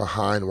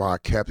behind why I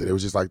kept it. It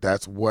was just like,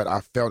 that's what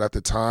I felt at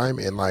the time.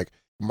 And like,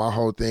 my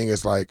whole thing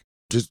is like,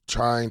 just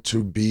trying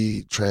to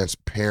be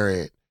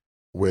transparent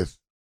with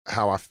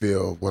how I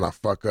feel when I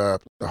fuck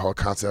up. The whole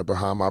concept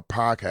behind my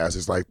podcast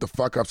is like, the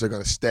fuck ups are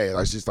going to stay.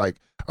 That's just like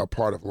a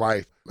part of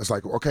life. It's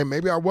like, okay,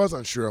 maybe I was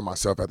unsure of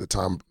myself at the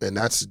time. And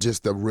that's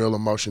just the real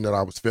emotion that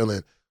I was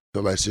feeling.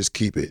 So let's just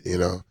keep it, you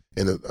know?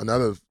 And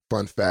another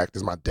fun fact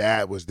is my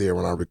dad was there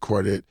when I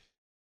recorded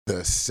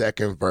the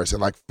second verse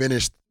and like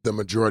finished the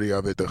majority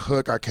of it. The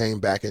hook I came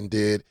back and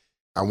did.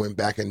 I went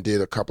back and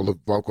did a couple of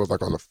vocals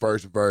like on the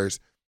first verse.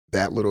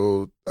 That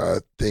little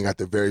thing at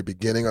the very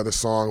beginning of the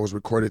song was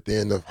recorded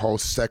then. The whole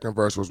second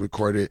verse was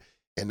recorded.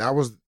 And that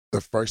was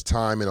the first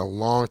time in a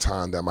long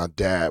time that my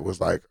dad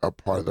was like a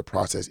part of the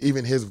process.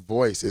 Even his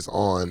voice is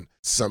on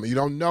some. You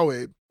don't know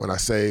it when I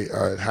say,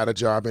 had a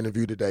job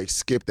interview today,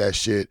 skip that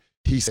shit.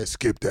 He said,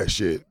 skip that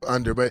shit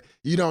under, but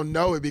you don't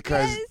know it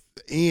because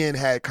Ian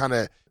had kind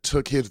of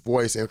took his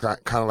voice and kind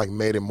of like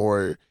made it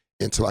more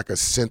into like a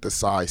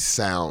synthesized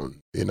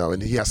sound, you know,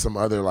 and he has some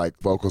other like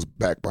vocals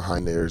back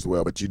behind there as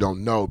well, but you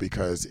don't know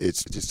because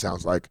it just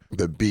sounds like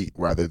the beat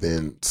rather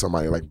than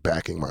somebody like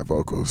backing my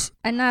vocals.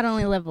 I not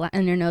only love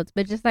liner notes,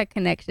 but just that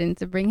connection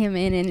to bring him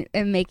in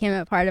and make him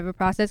a part of a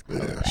process.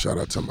 Yeah, shout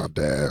out to my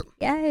dad.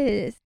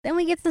 Yes. Then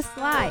we get to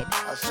slide.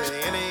 I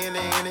say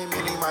any,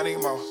 mini, money,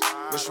 mo.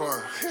 Which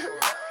one?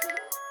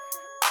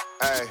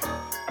 Hey,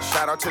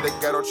 shout out to the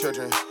ghetto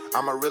children.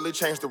 I'ma really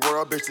change the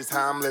world, bitch, this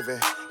how I'm living.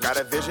 Got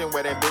a vision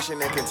with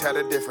ambition and can tell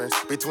the difference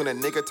between a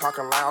nigga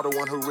talking loud, the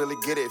one who really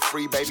get it.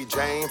 Free baby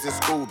James and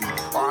Scooby,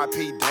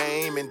 R.I.P.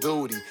 Dame and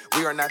Duty.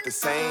 We are not the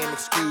same,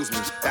 excuse me.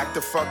 Back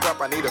the fuck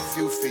up, I need a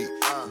few feet.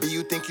 Do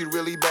you think you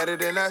really better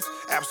than us?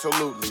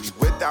 Absolutely,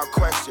 without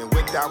question,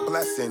 without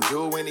blessing.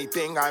 Do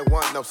anything I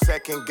want, no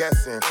second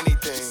guessing.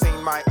 Anything,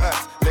 seen my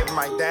ups, live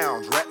my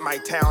downs, rep my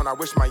town. I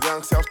wish my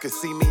young self could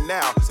see me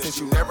now. Since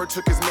you never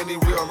took as many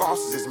real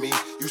losses as me,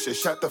 you should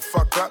shut the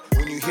fuck up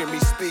when you hear me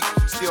speak.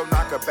 Still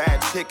knock a bad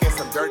chick in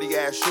some dirty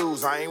ass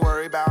shoes. I ain't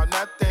worried about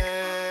nothing.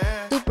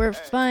 Super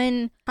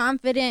fun,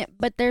 confident,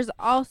 but there's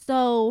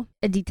also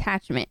a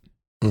detachment.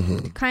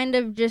 Mm-hmm. Kind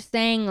of just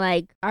saying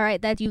like, all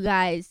right, that's you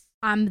guys.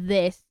 I'm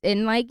this.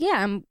 And like, yeah,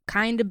 I'm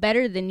kind of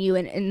better than you.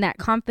 And that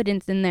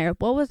confidence in there.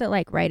 What was it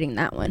like writing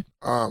that one?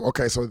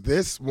 Okay, so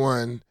this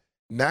one,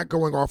 not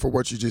going off of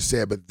what you just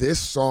said, but this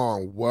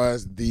song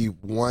was the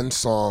one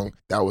song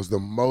that was the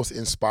most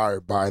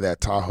inspired by that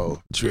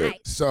Tahoe trip. Nice.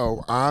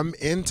 So I'm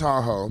in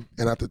Tahoe,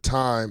 and at the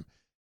time,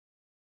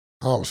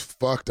 I was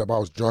fucked up. I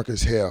was drunk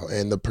as hell.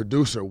 And the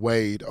producer,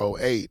 Wade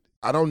 08,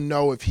 I don't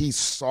know if he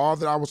saw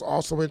that I was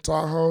also in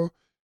Tahoe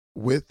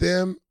with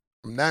them.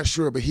 I'm not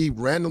sure, but he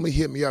randomly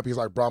hit me up. He's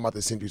like, bro, I'm about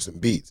to send you some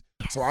beats.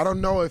 So I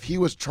don't know if he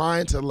was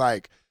trying to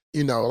like,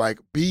 you know, like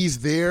B's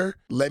there,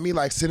 let me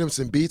like send him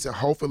some beats and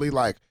hopefully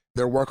like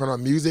they're working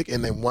on music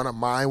and then one of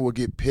mine will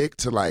get picked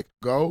to like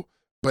go.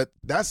 But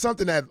that's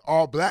something that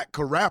All Black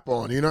could rap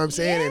on, you know what I'm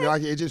saying? Yeah. And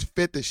like it just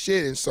fit the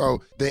shit. And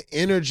so the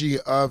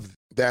energy of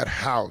that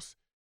house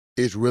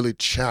is really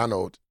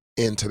channeled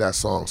into that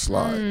song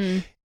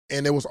Slide.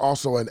 And it was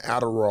also an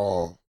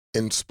Adderall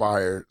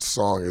inspired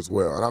song as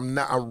well. And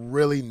I'm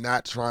really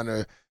not trying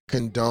to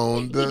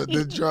condone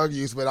the drug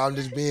use, but I'm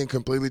just being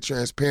completely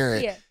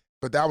transparent. Yeah.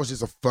 But that was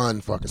just a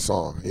fun fucking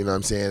song. You know what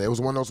I'm saying? It was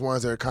one of those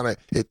ones that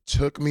it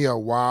took me a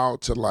while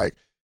to like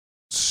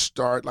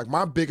start. Like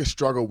my biggest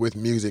struggle with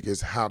music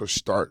is how to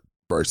start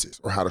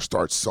verses or how to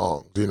start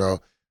songs, you know?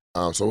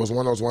 So it was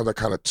one of those ones that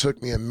kind of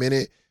took me a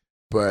minute,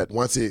 but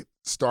once it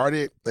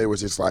started, it was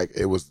just like,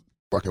 it was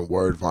fucking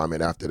word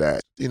vomit after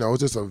that. You know, it was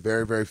just a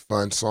very, very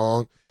fun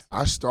song.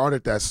 I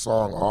started that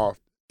song off,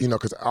 you know,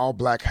 because All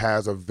Black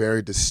has a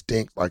very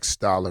distinct like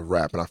style of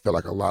rap, and I feel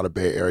like a lot of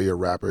Bay Area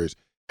rappers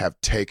have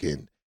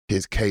taken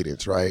his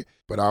cadence, right?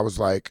 But I was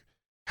like,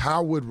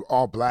 how would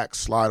All Black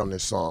slide on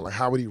this song? Like,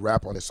 how would he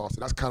rap on this song?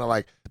 So that's kind of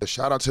like the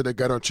shout out to the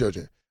ghetto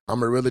children. I'm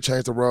gonna really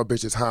change the world,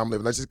 bitch, is how I'm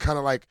living. That's just kind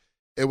of like,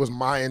 it was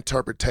my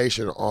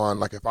interpretation on,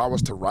 like, if I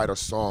was to write a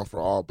song for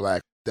All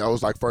Black, that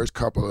was like first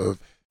couple of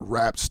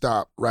rap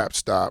stop, rap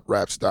stop,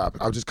 rap stop.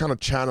 I was just kind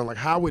of channeling, like,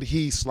 how would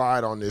he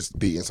slide on this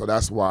beat? And so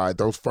that's why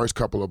those first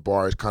couple of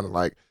bars kind of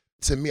like,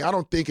 to me, I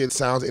don't think it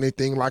sounds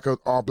anything like an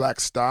All Black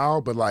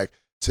style, but like,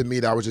 to me,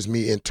 that was just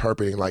me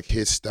interpreting like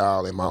his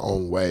style in my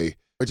own way.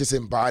 It just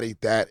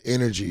embodied that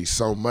energy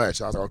so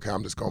much. I was like, okay,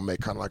 I'm just gonna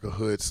make kind of like a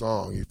hood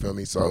song, you feel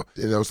me? So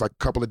it was like a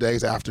couple of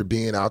days after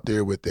being out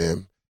there with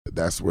them,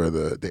 that's where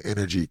the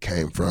energy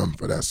came from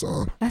for that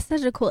song. That's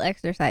such a cool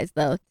exercise,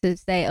 though, to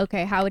say,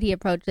 okay, how would he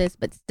approach this,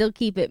 but still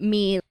keep it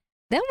me?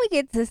 Then we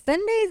get to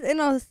Sundays in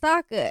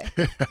Osaka.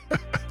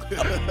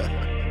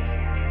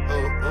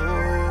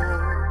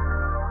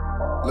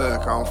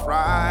 Look, on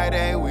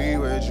Friday we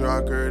were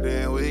drunker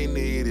than we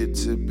needed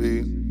to be.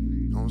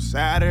 On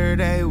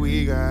Saturday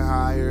we got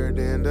higher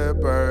than the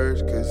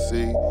birds could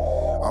see.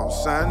 On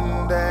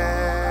Sunday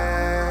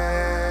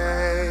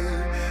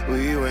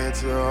we went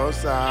to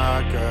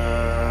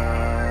Osaka.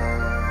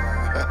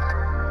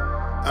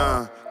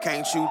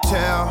 Can't you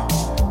tell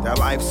that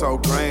life's so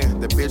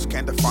grand? The bitch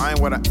can't define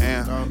what I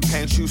am.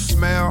 Can't you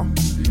smell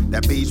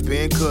that beach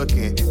been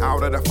cooking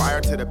out of the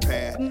fire to the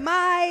pan?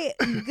 My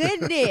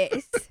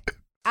goodness.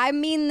 I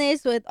mean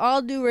this with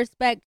all due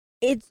respect.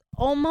 It's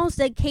almost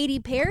a Katy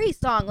Perry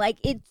song. Like,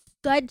 it's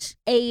such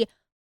a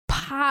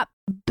pop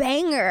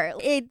banger.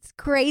 It's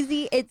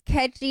crazy. It's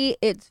catchy.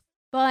 It's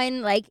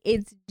fun. Like,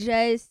 it's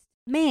just,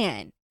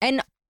 man.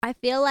 And I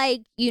feel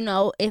like, you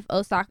know, if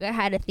Osaka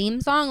had a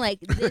theme song, like,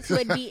 this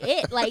would be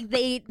it. Like,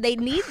 they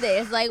need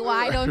this. Like,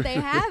 why don't they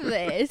have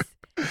this?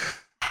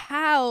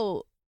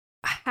 How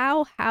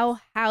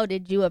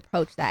did you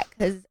approach that?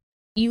 Because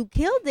you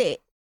killed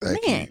it.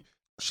 Thank Man. you.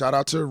 Shout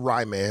out to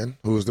Ryman,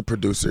 who is the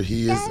producer.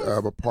 He is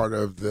a part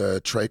of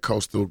the Trey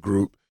Coastal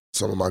group,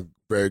 some of my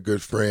very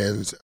good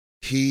friends.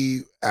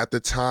 He, at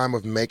the time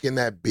of making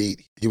that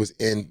beat, he was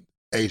in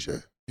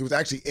Asia. He was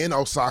actually in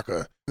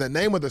Osaka. The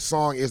name of the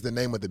song is the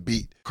name of the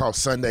beat, called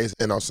Sundays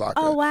in Osaka.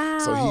 Oh, wow.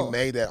 So he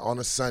made that on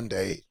a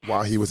Sunday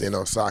while he was in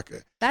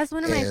Osaka. That's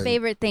one of my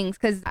favorite things,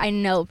 because I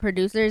know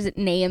producers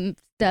name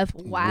stuff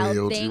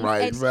wild things.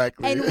 Right,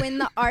 exactly. And when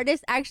the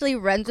artist actually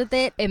runs with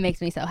it, it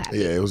makes me so happy.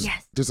 Yeah, it was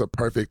just a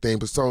perfect thing.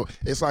 But so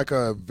it's like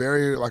a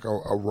very, like a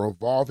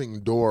revolving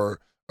door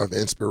of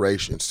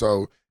inspiration.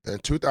 So in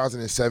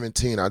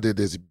 2017, I did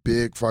this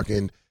big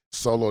fucking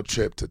solo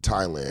trip to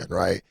Thailand,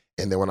 right?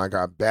 And then when I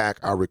got back,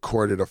 I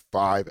recorded a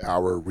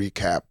 5-hour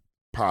recap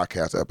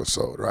podcast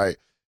episode, right?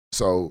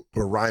 So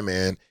for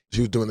Ryman,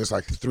 he was doing this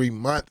like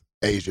 3-month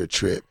Asia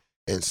trip.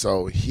 And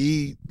so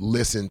he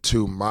listened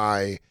to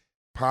my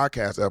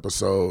podcast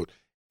episode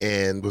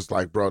and was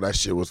like, bro, that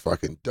shit was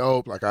fucking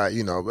dope. Like,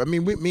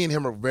 me and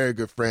him are very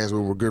good friends.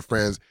 We were good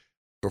friends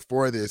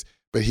before this,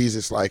 but he's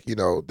just like, you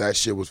know, that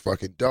shit was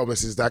fucking dope.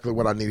 That's exactly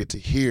what I needed to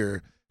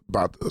hear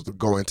about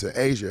going to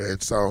Asia.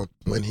 And so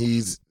when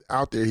he's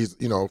out there, he's,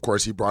 you know, of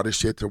course he brought his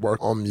shit to work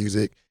on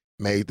music,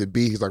 made the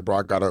beat. He's like, bro,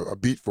 I got a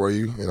beat for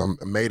you. And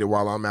I made it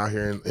while I'm out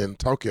here in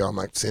Tokyo. I'm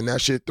like, send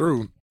that shit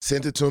through.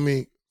 Sent it to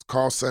me,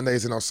 called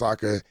Sundays in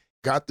Osaka,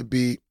 got the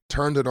beat,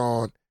 turned it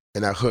on,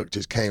 and that hook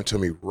just came to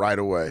me right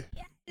away.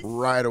 Yes.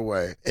 Right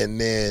away.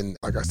 And then,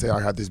 like I said, I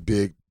had this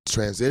big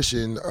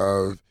transition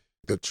of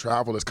the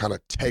travel is kind of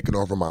taking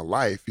over my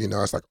life. You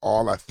know, it's like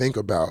all I think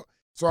about.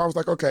 So I was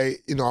like, okay,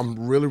 you know, I'm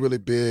really, really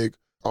big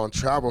on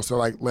travel. So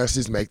like, let's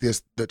just make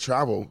this the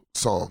travel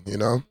song, you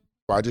know?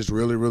 I just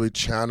really, really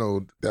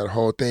channeled that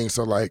whole thing.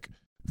 So like,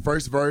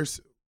 first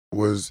verse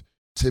was,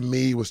 to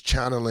me, was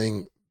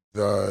channeling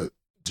the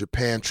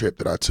Japan trip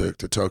that I took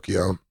to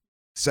Tokyo.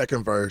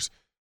 Second verse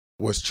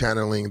was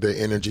channeling the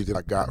energy that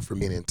I got from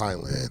being in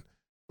Thailand.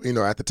 You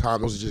know, at the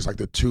time, those were just like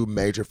the 2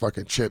 major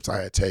fucking trips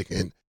I had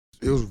taken.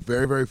 It was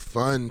very, very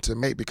fun to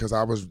make because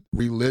I was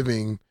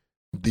reliving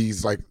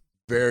these like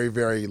very,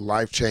 very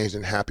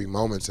life-changing happy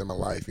moments in my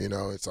life, you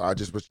know? And so I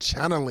just was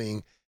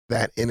channeling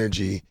that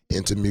energy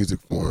into music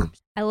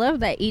forms. I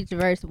love that each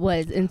verse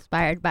was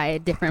inspired by a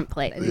different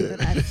place. I think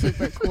that's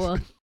super cool.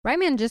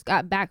 Ryman just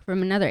got back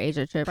from another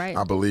Asia trip, right?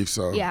 I believe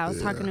so. Yeah, I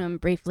was talking to him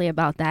briefly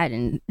about that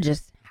and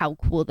just how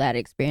cool that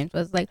experience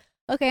was. Like,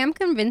 okay, I'm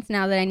convinced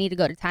now that I need to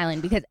go to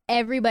Thailand because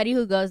everybody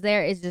who goes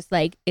there is just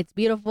like, it's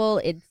beautiful,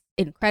 it's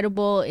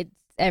incredible, it's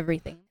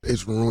everything.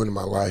 It's ruined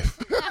my life.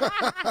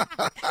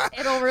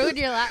 It'll ruin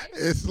your life.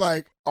 It's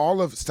like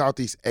all of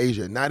Southeast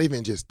Asia, not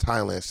even just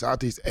Thailand.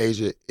 Southeast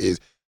Asia is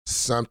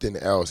something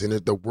else. And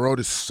the world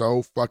is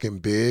so fucking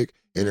big,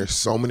 and there's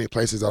so many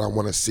places that I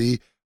want to see,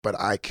 but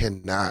I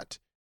cannot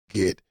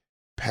get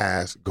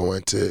past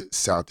going to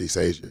Southeast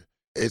Asia.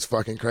 It's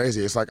fucking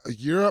crazy. It's like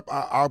Europe,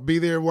 I'll be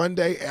there one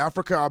day.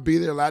 Africa, I'll be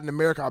there. Latin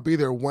America, I'll be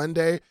there one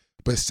day.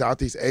 But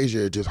Southeast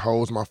Asia just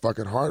holds my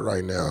fucking heart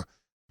right now.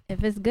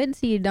 If it's good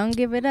to you, don't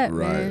give it up,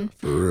 man.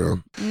 For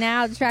real.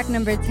 Now, track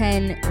number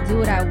 10, Do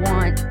What I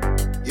Want.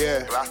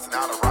 Yeah, blasting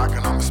out a rock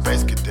and I'm a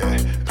space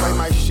cadet. Play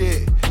my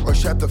shit or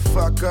shut the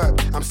fuck up.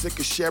 I'm sick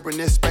of sharing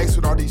this space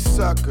with all these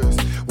suckers.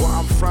 Where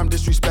I'm from,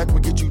 disrespect will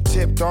get you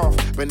tipped off.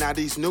 But now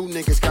these new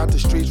niggas got the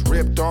streets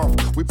ripped off.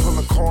 We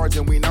pulling cards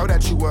and we know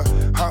that you a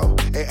hoe.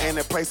 It ain't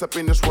a place up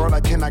in this world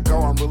I cannot go.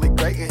 I'm really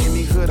great in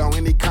any hood on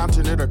any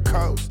continent or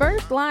coast.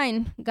 First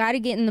line, gotta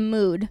get in the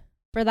mood.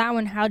 For that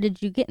one, how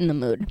did you get in the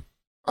mood?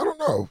 I don't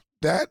know.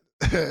 That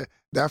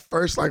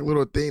first like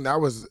little thing,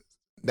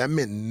 that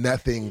meant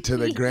nothing to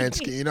the grand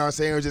scheme. You know what I'm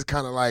saying? It was just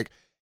kind of like,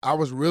 I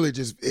was really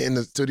just in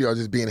the studio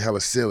just being hella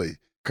silly.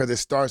 Because it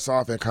starts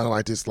off in kind of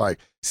like this like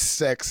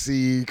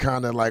sexy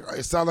kind of like,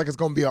 it sounds like it's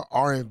going to be an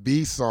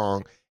R&B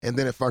song, and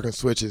then it fucking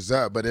switches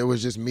up. But it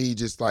was just me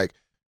just like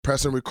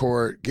pressing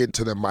record, getting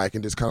to the mic,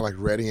 and just kind of like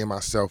readying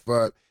myself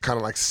up, kind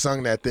of like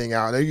sung that thing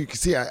out. And you can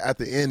see at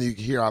the end, you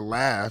can hear I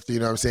laughed, you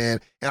know what I'm saying?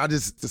 And I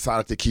just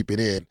decided to keep it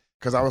in.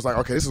 Because I was like,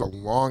 okay, this is a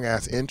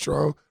long-ass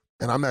intro,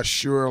 and I'm not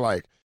sure,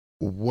 like,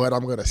 what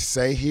I'm going to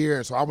say here.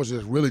 And so I was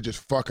just really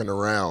just fucking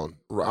around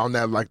on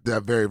that, like,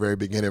 that very, very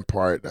beginning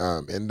part.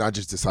 And I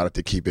just decided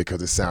to keep it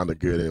because it sounded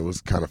good, and it was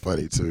kind of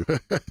funny, too.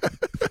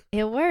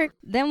 It worked.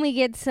 Then we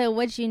get to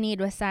What You Need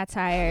with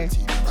Satire.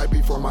 Right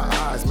before my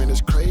eyes, man,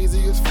 it's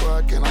crazy as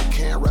fuck, and I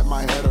can't wrap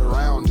my head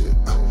around it.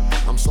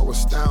 I'm so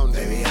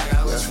astounded. Baby, I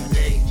got what you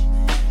need.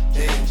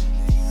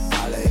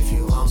 Holla if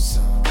you want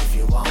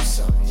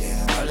some,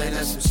 yeah. Rolling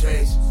up some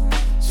trees.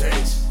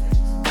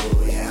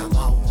 Oh yeah, I'm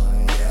on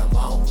one,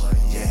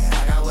 yeah.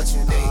 I got what you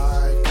need.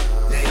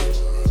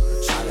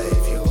 Holla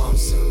if you want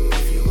some,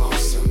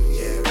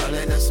 yeah.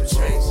 Rolling up some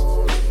trees.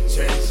 Oh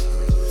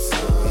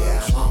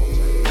yeah,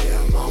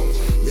 I'm on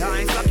one, Y'all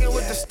ain't fucking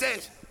with the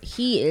stench.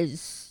 He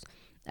is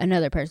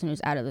another person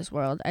who's out of this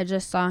world. I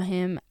just saw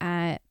him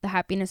at the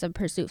Happiness of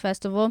Pursuit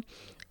Festival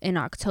in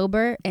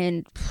October,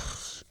 and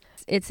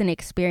it's an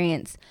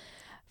experience.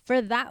 For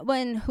that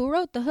one, who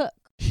wrote the hook?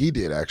 He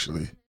did,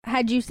 actually.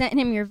 Had you sent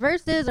him your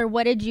verses, or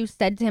what did you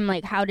said to him?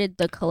 Like, how did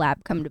the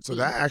collab come to be? So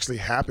that actually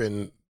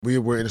happened. We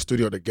were in the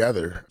studio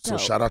together. So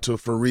shout out to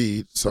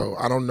Fareed. So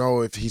I don't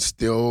know if he's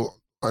still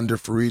under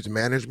Fareed's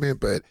management,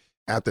 but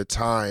at the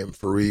time,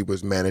 Fareed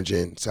was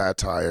managing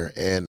Satire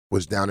and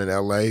was down in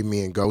LA.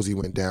 Me and Gozy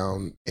went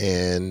down,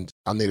 and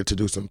I needed to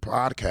do some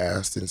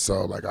podcasts. And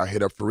so like I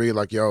hit up Fareed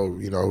like, yo,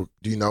 you know,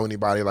 do you know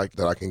anybody like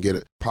that I can get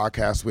a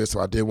podcast with? So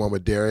I did one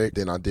with Derek,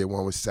 then I did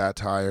one with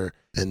Satire.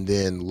 And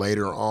then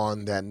later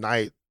on that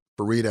night,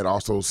 Fareed had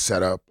also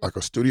set up like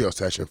a studio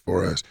session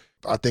for us.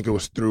 I think it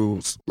was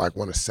through like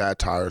one of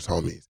Satire's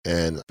homies.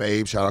 And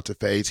Fabes, shout out to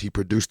Fabes, he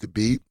produced the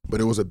beat,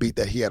 but it was a beat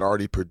that he had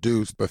already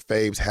produced, but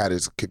Fabes had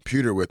his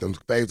computer with him.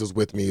 Fabes was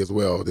with me as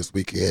well this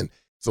weekend.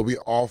 So we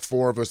all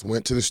four of us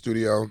went to the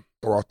studio,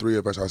 or all three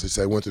of us, I should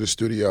say, went to the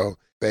studio.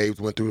 Fabes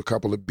went through a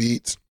couple of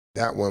beats.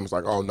 That one was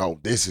like, oh no,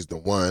 this is the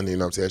one. You know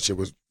what I'm saying? That shit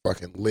was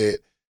fucking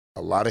lit.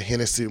 A lot of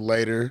Hennessy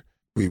later,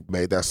 we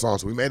made that song.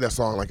 So we made that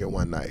song like in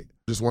one night.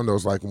 Just one of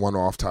those like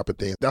one-off type of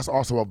things. That's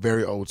also a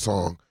very old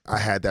song. I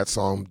had that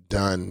song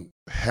done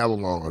hella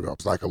long ago.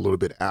 It's like a little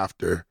bit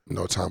after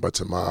No Time But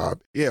to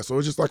Mob. Yeah, so it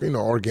was just like, you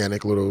know,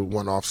 organic little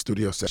one-off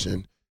studio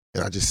session.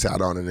 And I just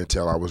sat on it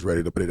until I was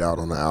ready to put it out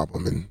on the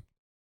album. And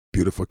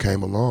Beautiful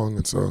came along,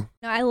 and so.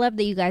 No, I love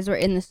that you guys were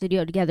in the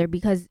studio together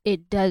because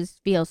it does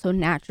feel so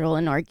natural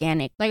and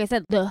organic. Like I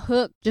said, the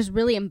hook just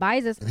really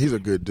embodies us. And he's a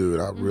good dude.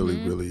 I really,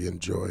 really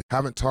enjoy.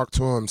 Haven't talked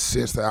to him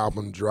since the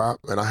album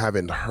dropped, and I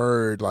haven't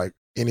heard like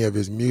any of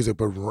his music,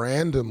 but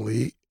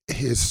randomly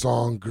his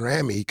song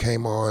Grammy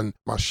came on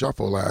my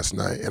shuffle last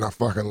night, and I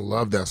fucking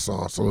love that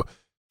song. So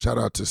shout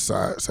out to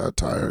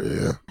Satire,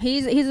 yeah.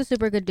 He's a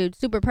super good dude,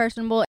 super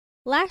personable.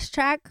 Last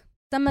track,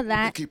 some of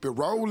that. Keep it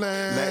rolling.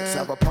 Let's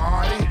have a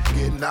party,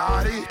 get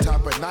naughty.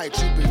 Top of night,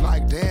 you be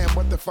like, damn,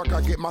 what the fuck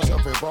I get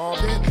myself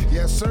involved in?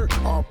 Yes, sir,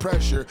 all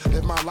pressure.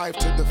 Live my life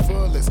to the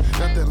fullest,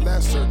 nothing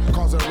lesser.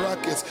 Cause a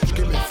ruckus,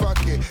 screaming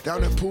fuck it.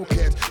 Down in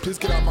Phuket, please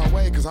get out my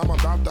way, cause I'm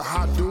about to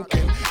hot duke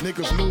and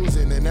niggas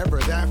losing, and never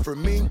that for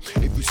me.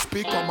 If you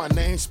speak on my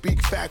name,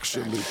 speak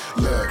factually.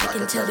 Look, I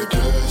can tell the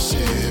good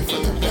shit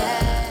from the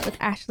bad. With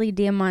Ashley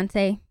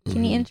Diamante.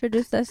 Can you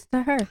introduce us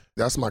to her?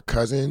 That's my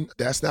cousin.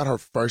 That's not her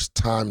first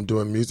time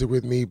doing music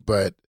with me,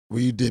 but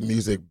we did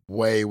music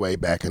way, way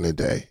back in the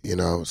day, you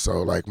know?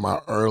 So like my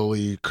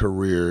early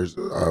careers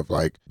of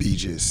like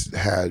Beaches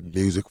had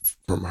music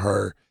from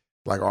her.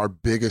 Like our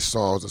biggest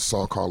song is a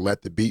song called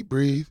Let the Beat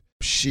Breathe.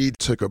 She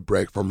took a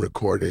break from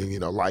recording, you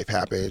know, life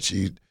happened.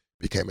 She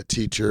became a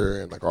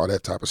teacher and like all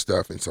that type of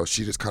stuff. And so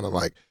she just kind of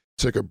like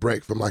took a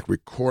break from like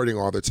recording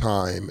all the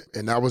time.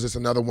 And that was just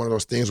another one of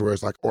those things where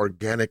it's like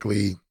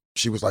organically,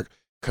 she was like,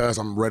 cuz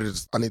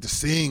I need to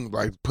sing,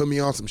 like put me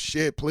on some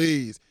shit,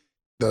 please.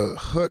 The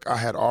hook I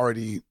had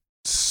already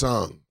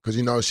sung, cuz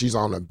you know, she's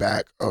on the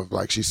back of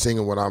like, she's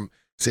singing what I'm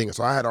singing.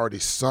 So I had already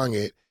sung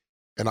it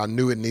and I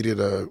knew it needed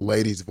a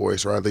lady's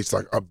voice or at least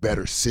like a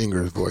better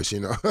singer's voice,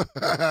 you know?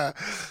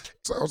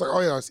 So I was like,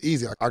 oh yeah, it's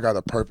easy. I got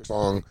a perfect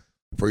song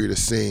for you to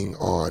sing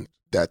on.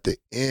 At the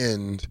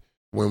end,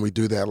 when we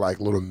do that like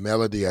little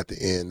melody at the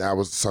end, that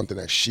was something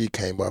that she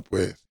came up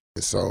with.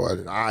 And so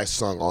I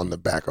sung on the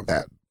back of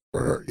that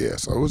for her. Yeah,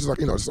 so it was like,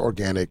 you know, just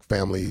organic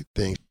family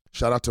thing.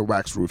 Shout out to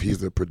Wax Roof. He's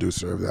the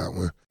producer of that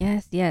one.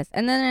 Yes.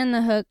 And then in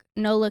the hook,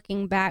 No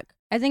Looking Back,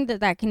 I think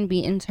that can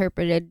be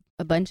interpreted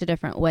a bunch of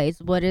different ways.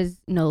 What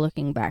does No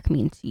Looking Back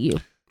mean to you?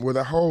 Well,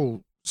 the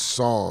whole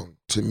song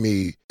to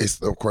me,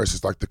 it's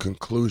like the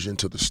conclusion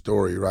to the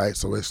story, right?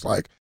 So it's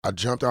like I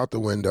jumped out the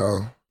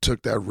window,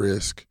 took that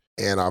risk,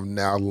 and I've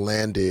now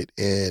landed.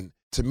 And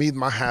to me,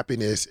 my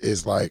happiness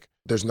is like,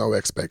 there's no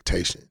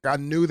expectation. I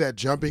knew that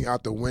jumping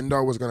out the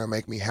window was going to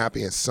make me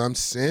happy in some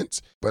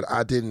sense, but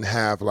I didn't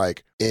have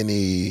like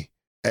any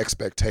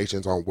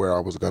expectations on where I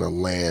was going to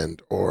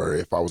land or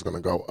if I was going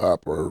to go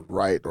up or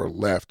right or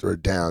left or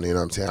down. You know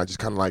what I'm saying? I just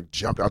kind of like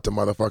jumped out the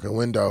motherfucking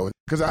window.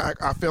 Because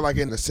I feel like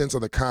in the sense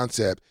of the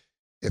concept,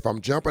 if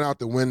I'm jumping out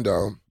the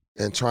window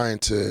and trying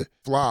to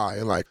fly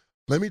and like,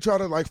 let me try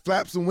to like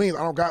flap some wings.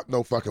 I don't got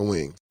no fucking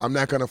wings. I'm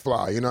not going to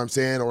fly. You know what I'm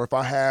saying? Or if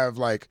I have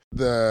like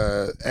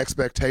the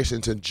expectation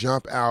to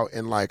jump out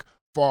and like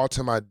fall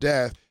to my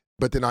death,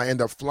 but then I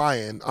end up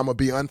flying, I'm going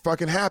to be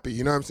unfucking happy.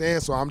 You know what I'm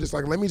saying? So I'm just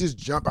like, let me just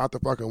jump out the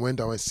fucking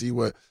window and see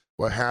what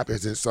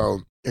happens. And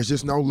so it's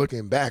just no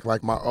looking back.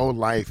 Like my old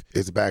life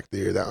is back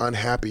there. The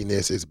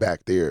unhappiness is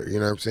back there. You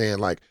know what I'm saying?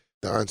 Like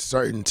the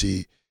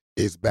uncertainty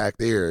is back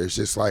there. It's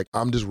just like,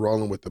 I'm just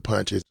rolling with the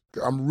punches.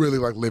 I'm really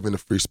like living the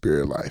free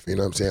spirit life. You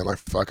know what I'm saying? Like,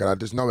 fuck it.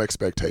 There's no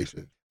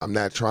expectation. I'm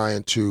not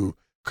trying to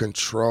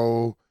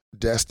control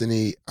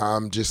destiny.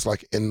 I'm just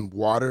like in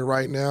water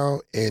right now.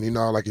 And you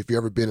know, like if you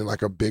ever been in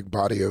like a big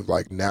body of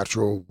like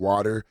natural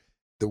water,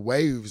 the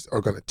waves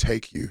are going to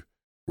take you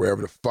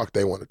wherever the fuck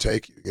they want to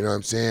take you. You know what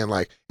I'm saying?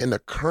 Like in the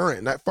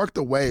current, not fuck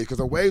the waves, because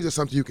the waves are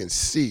something you can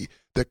see.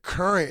 The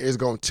current is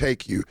going to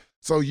take you.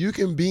 So you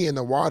can be in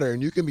the water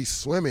and you can be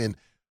swimming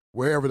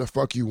wherever the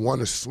fuck you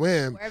want to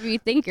swim. Wherever you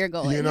think you're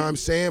going. You know what I'm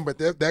saying? But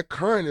that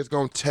current is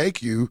going to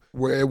take you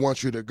where it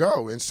wants you to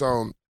go. And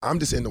so I'm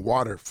just in the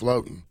water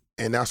floating.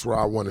 And that's where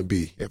I want to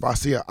be. If I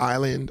see an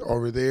island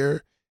over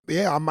there,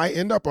 yeah, I might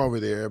end up over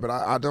there, but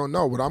I don't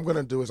know. What I'm going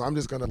to do is I'm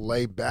just going to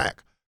lay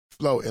back,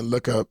 float, and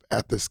look up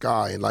at the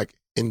sky and like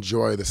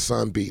enjoy the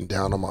sun beating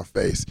down on my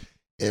face.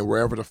 And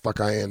wherever the fuck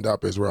I end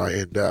up is where I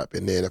end up.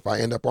 And then if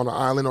I end up on an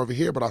island over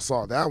here, but I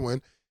saw that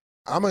one,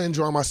 I'm going to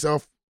enjoy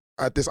myself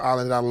at this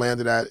island that I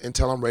landed at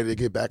until I'm ready to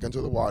get back into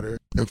the water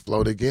and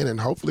float again. And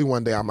hopefully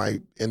one day I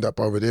might end up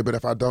over there. But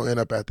if I don't end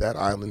up at that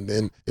island,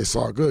 then it's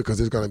all good because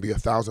there's going to be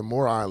 1,000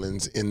 more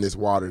islands in this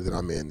water that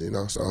I'm in, you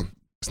know? So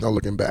it's no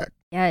looking back.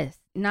 Yes.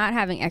 Not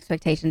having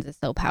expectations is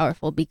so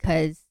powerful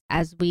because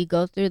as we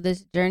go through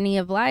this journey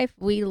of life,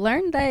 we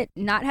learn that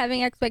not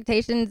having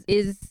expectations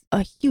is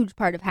a huge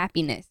part of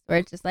happiness, where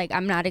it's just like,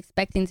 I'm not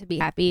expecting to be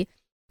happy.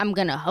 I'm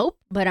going to hope,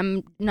 but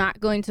I'm not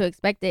going to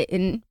expect it.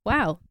 And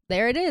wow,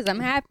 there it is. I'm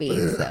happy.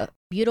 Yeah. So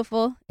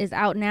Beautiful is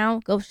out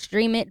now. Go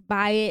stream it,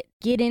 buy it,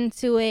 get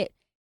into it.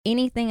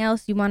 Anything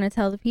else you want to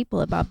tell the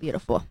people about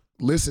Beautiful?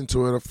 Listen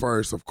to it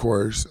first, of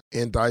course,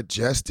 and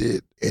digest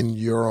it in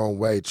your own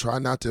way. Try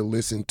not to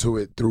listen to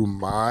it through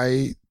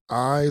my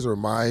eyes or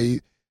my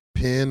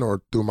pen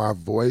or through my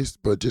voice,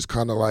 but just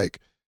kind of like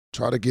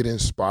try to get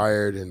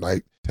inspired and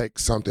like take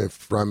something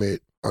from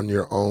it on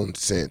your own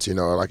sense. You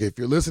know, like if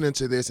you're listening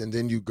to this and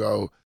then you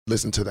go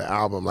listen to the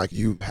album, like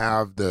you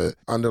have the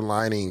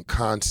underlining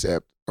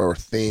concept or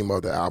theme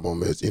of the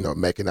album is, you know,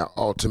 making that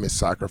ultimate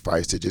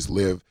sacrifice to just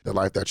live the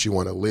life that you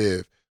want to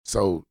live.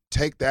 So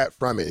take that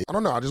from it. I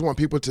don't know. I just want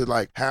people to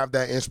like have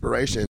that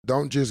inspiration.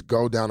 Don't just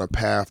go down a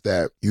path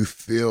that you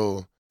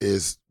feel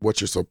is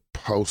what you're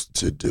supposed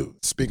to do.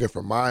 Speaking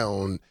from my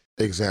own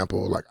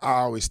example, like I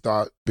always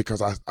thought,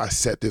 because I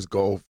set this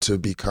goal to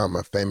become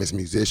a famous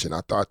musician,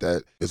 I thought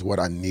that is what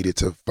I needed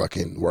to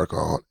fucking work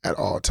on at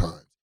all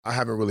times. I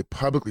haven't really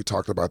publicly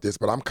talked about this,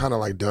 but I'm kind of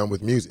like done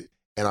with music.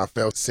 And I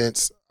felt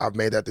since I've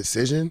made that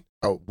decision,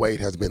 a weight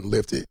has been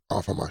lifted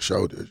off of my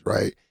shoulders,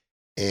 right?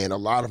 And a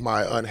lot of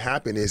my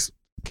unhappiness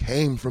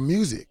came from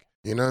music.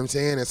 You know what I'm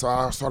saying? And so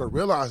I started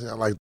realizing that,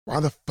 like, why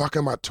the fuck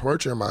am I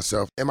torturing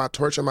myself? Am I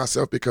torturing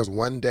myself because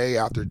one day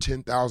after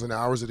 10,000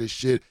 hours of this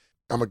shit,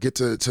 I'm going to get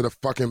to the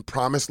fucking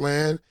promised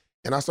land?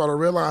 And I started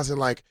realizing,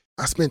 like,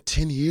 I spent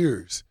 10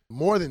 years,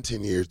 more than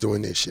 10 years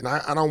doing this shit. And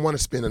I don't want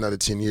to spend another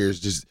 10 years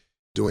just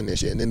doing this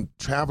shit. And then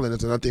traveling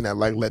is another thing that,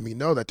 like, let me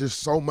know that there's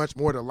so much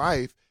more to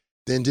life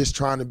than just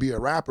trying to be a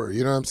rapper.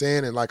 You know what I'm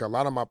saying? And, like, a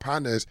lot of my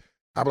partners,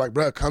 I'm like,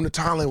 bro, come to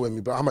Thailand with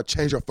me, bro. I'm going to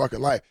change your fucking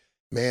life.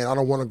 Man, I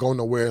don't want to go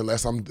nowhere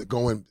unless I'm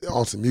going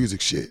on some music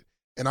shit.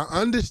 And I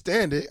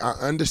understand it. I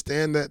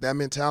understand that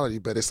mentality,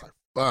 but it's like,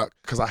 fuck,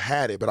 because I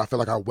had it, but I feel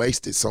like I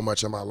wasted so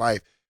much of my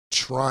life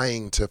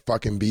trying to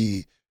fucking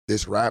be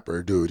this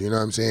rapper dude, you know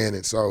what I'm saying?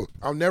 And so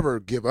I'll never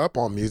give up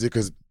on music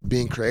because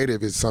being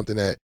creative is something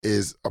that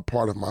is a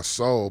part of my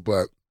soul,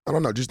 but I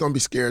don't know, just don't be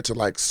scared to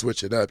like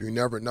switch it up. You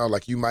never know.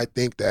 Like you might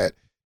think that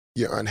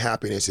your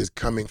unhappiness is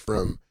coming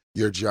from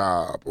your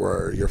job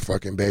or your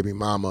fucking baby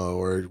mama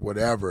or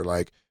whatever,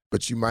 like,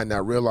 but you might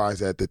not realize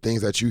that the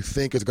things that you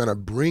think is going to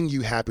bring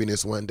you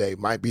happiness one day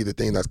might be the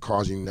thing that's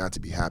causing you not to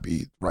be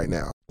happy right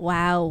now.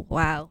 Wow.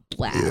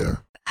 Yeah.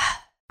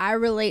 I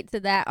relate to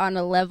that on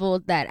a level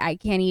that I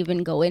can't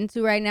even go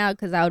into right now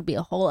because that would be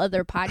a whole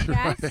other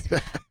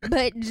podcast.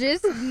 But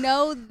just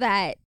know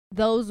that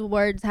those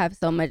words have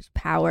so much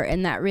power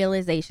and that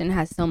realization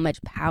has so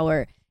much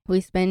power.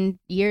 We spend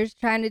years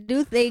trying to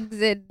do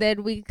things and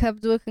then we come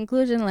to a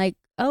conclusion like,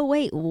 oh,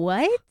 wait,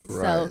 what?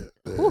 Right.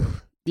 So,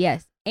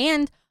 yes.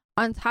 And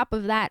on top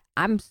of that,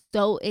 I'm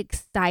so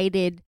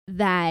excited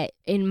that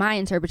in my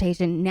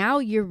interpretation, now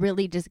you're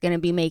really just going to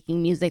be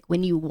making music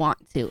when you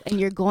want to, and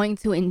you're going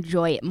to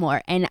enjoy it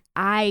more. And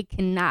I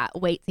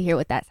cannot wait to hear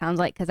what that sounds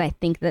like because I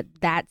think that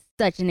that's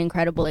such an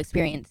incredible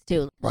experience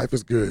too. Life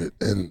is good.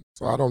 And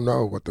so I don't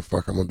know what the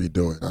fuck I'm going to be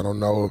doing. I don't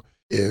know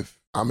if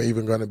I'm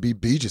even going to be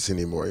Beegis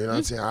anymore. You know what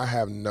I'm saying? I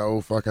have no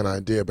fucking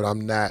idea, but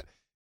I'm not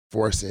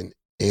forcing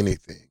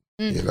anything,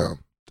 you know?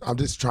 I'm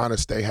just trying to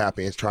stay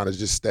happy and trying to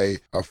just stay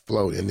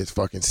afloat in this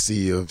fucking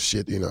sea of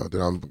shit, you know,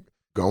 that I'm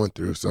going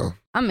through. So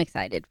I'm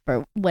excited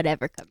for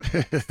whatever comes.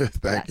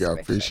 Thank you. I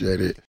appreciate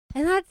it.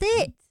 And that's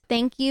it.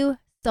 Thank you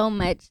so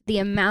much. The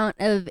amount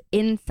of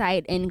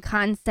insight and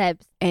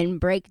concepts and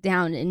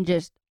breakdown and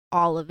just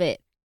all of it.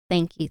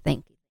 Thank you.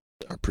 Thank you.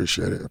 I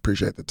appreciate it. I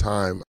appreciate the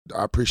time.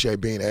 I appreciate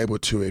being able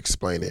to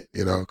explain it,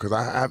 you know, because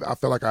I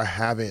feel like I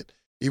haven't,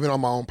 even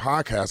on my own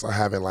podcast, I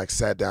haven't like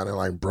sat down and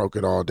like broke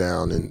it all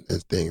down and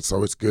things.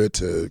 So it's good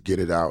to get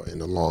it out in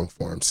a long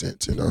form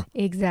sense, you know?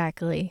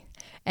 Exactly.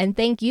 And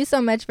thank you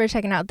so much for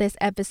checking out this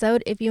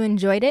episode. If you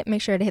enjoyed it,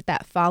 make sure to hit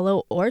that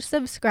follow or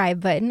subscribe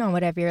button on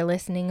whatever you're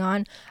listening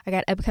on. I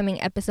got upcoming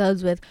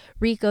episodes with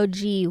Rico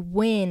G,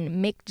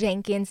 Win, Mick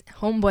Jenkins,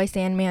 Homeboy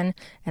Sandman,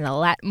 and a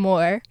lot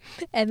more.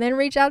 And then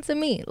reach out to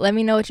me. Let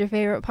me know what your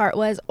favorite part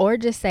was or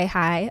just say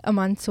hi. I'm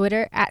on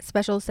Twitter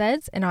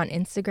 @SpecialSays and on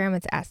Instagram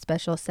it's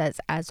 @SpecialSays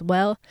as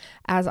well.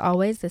 As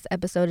always, this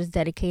episode is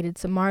dedicated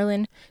to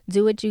Marlon.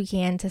 Do what you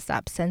can to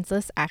stop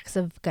senseless acts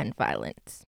of gun violence.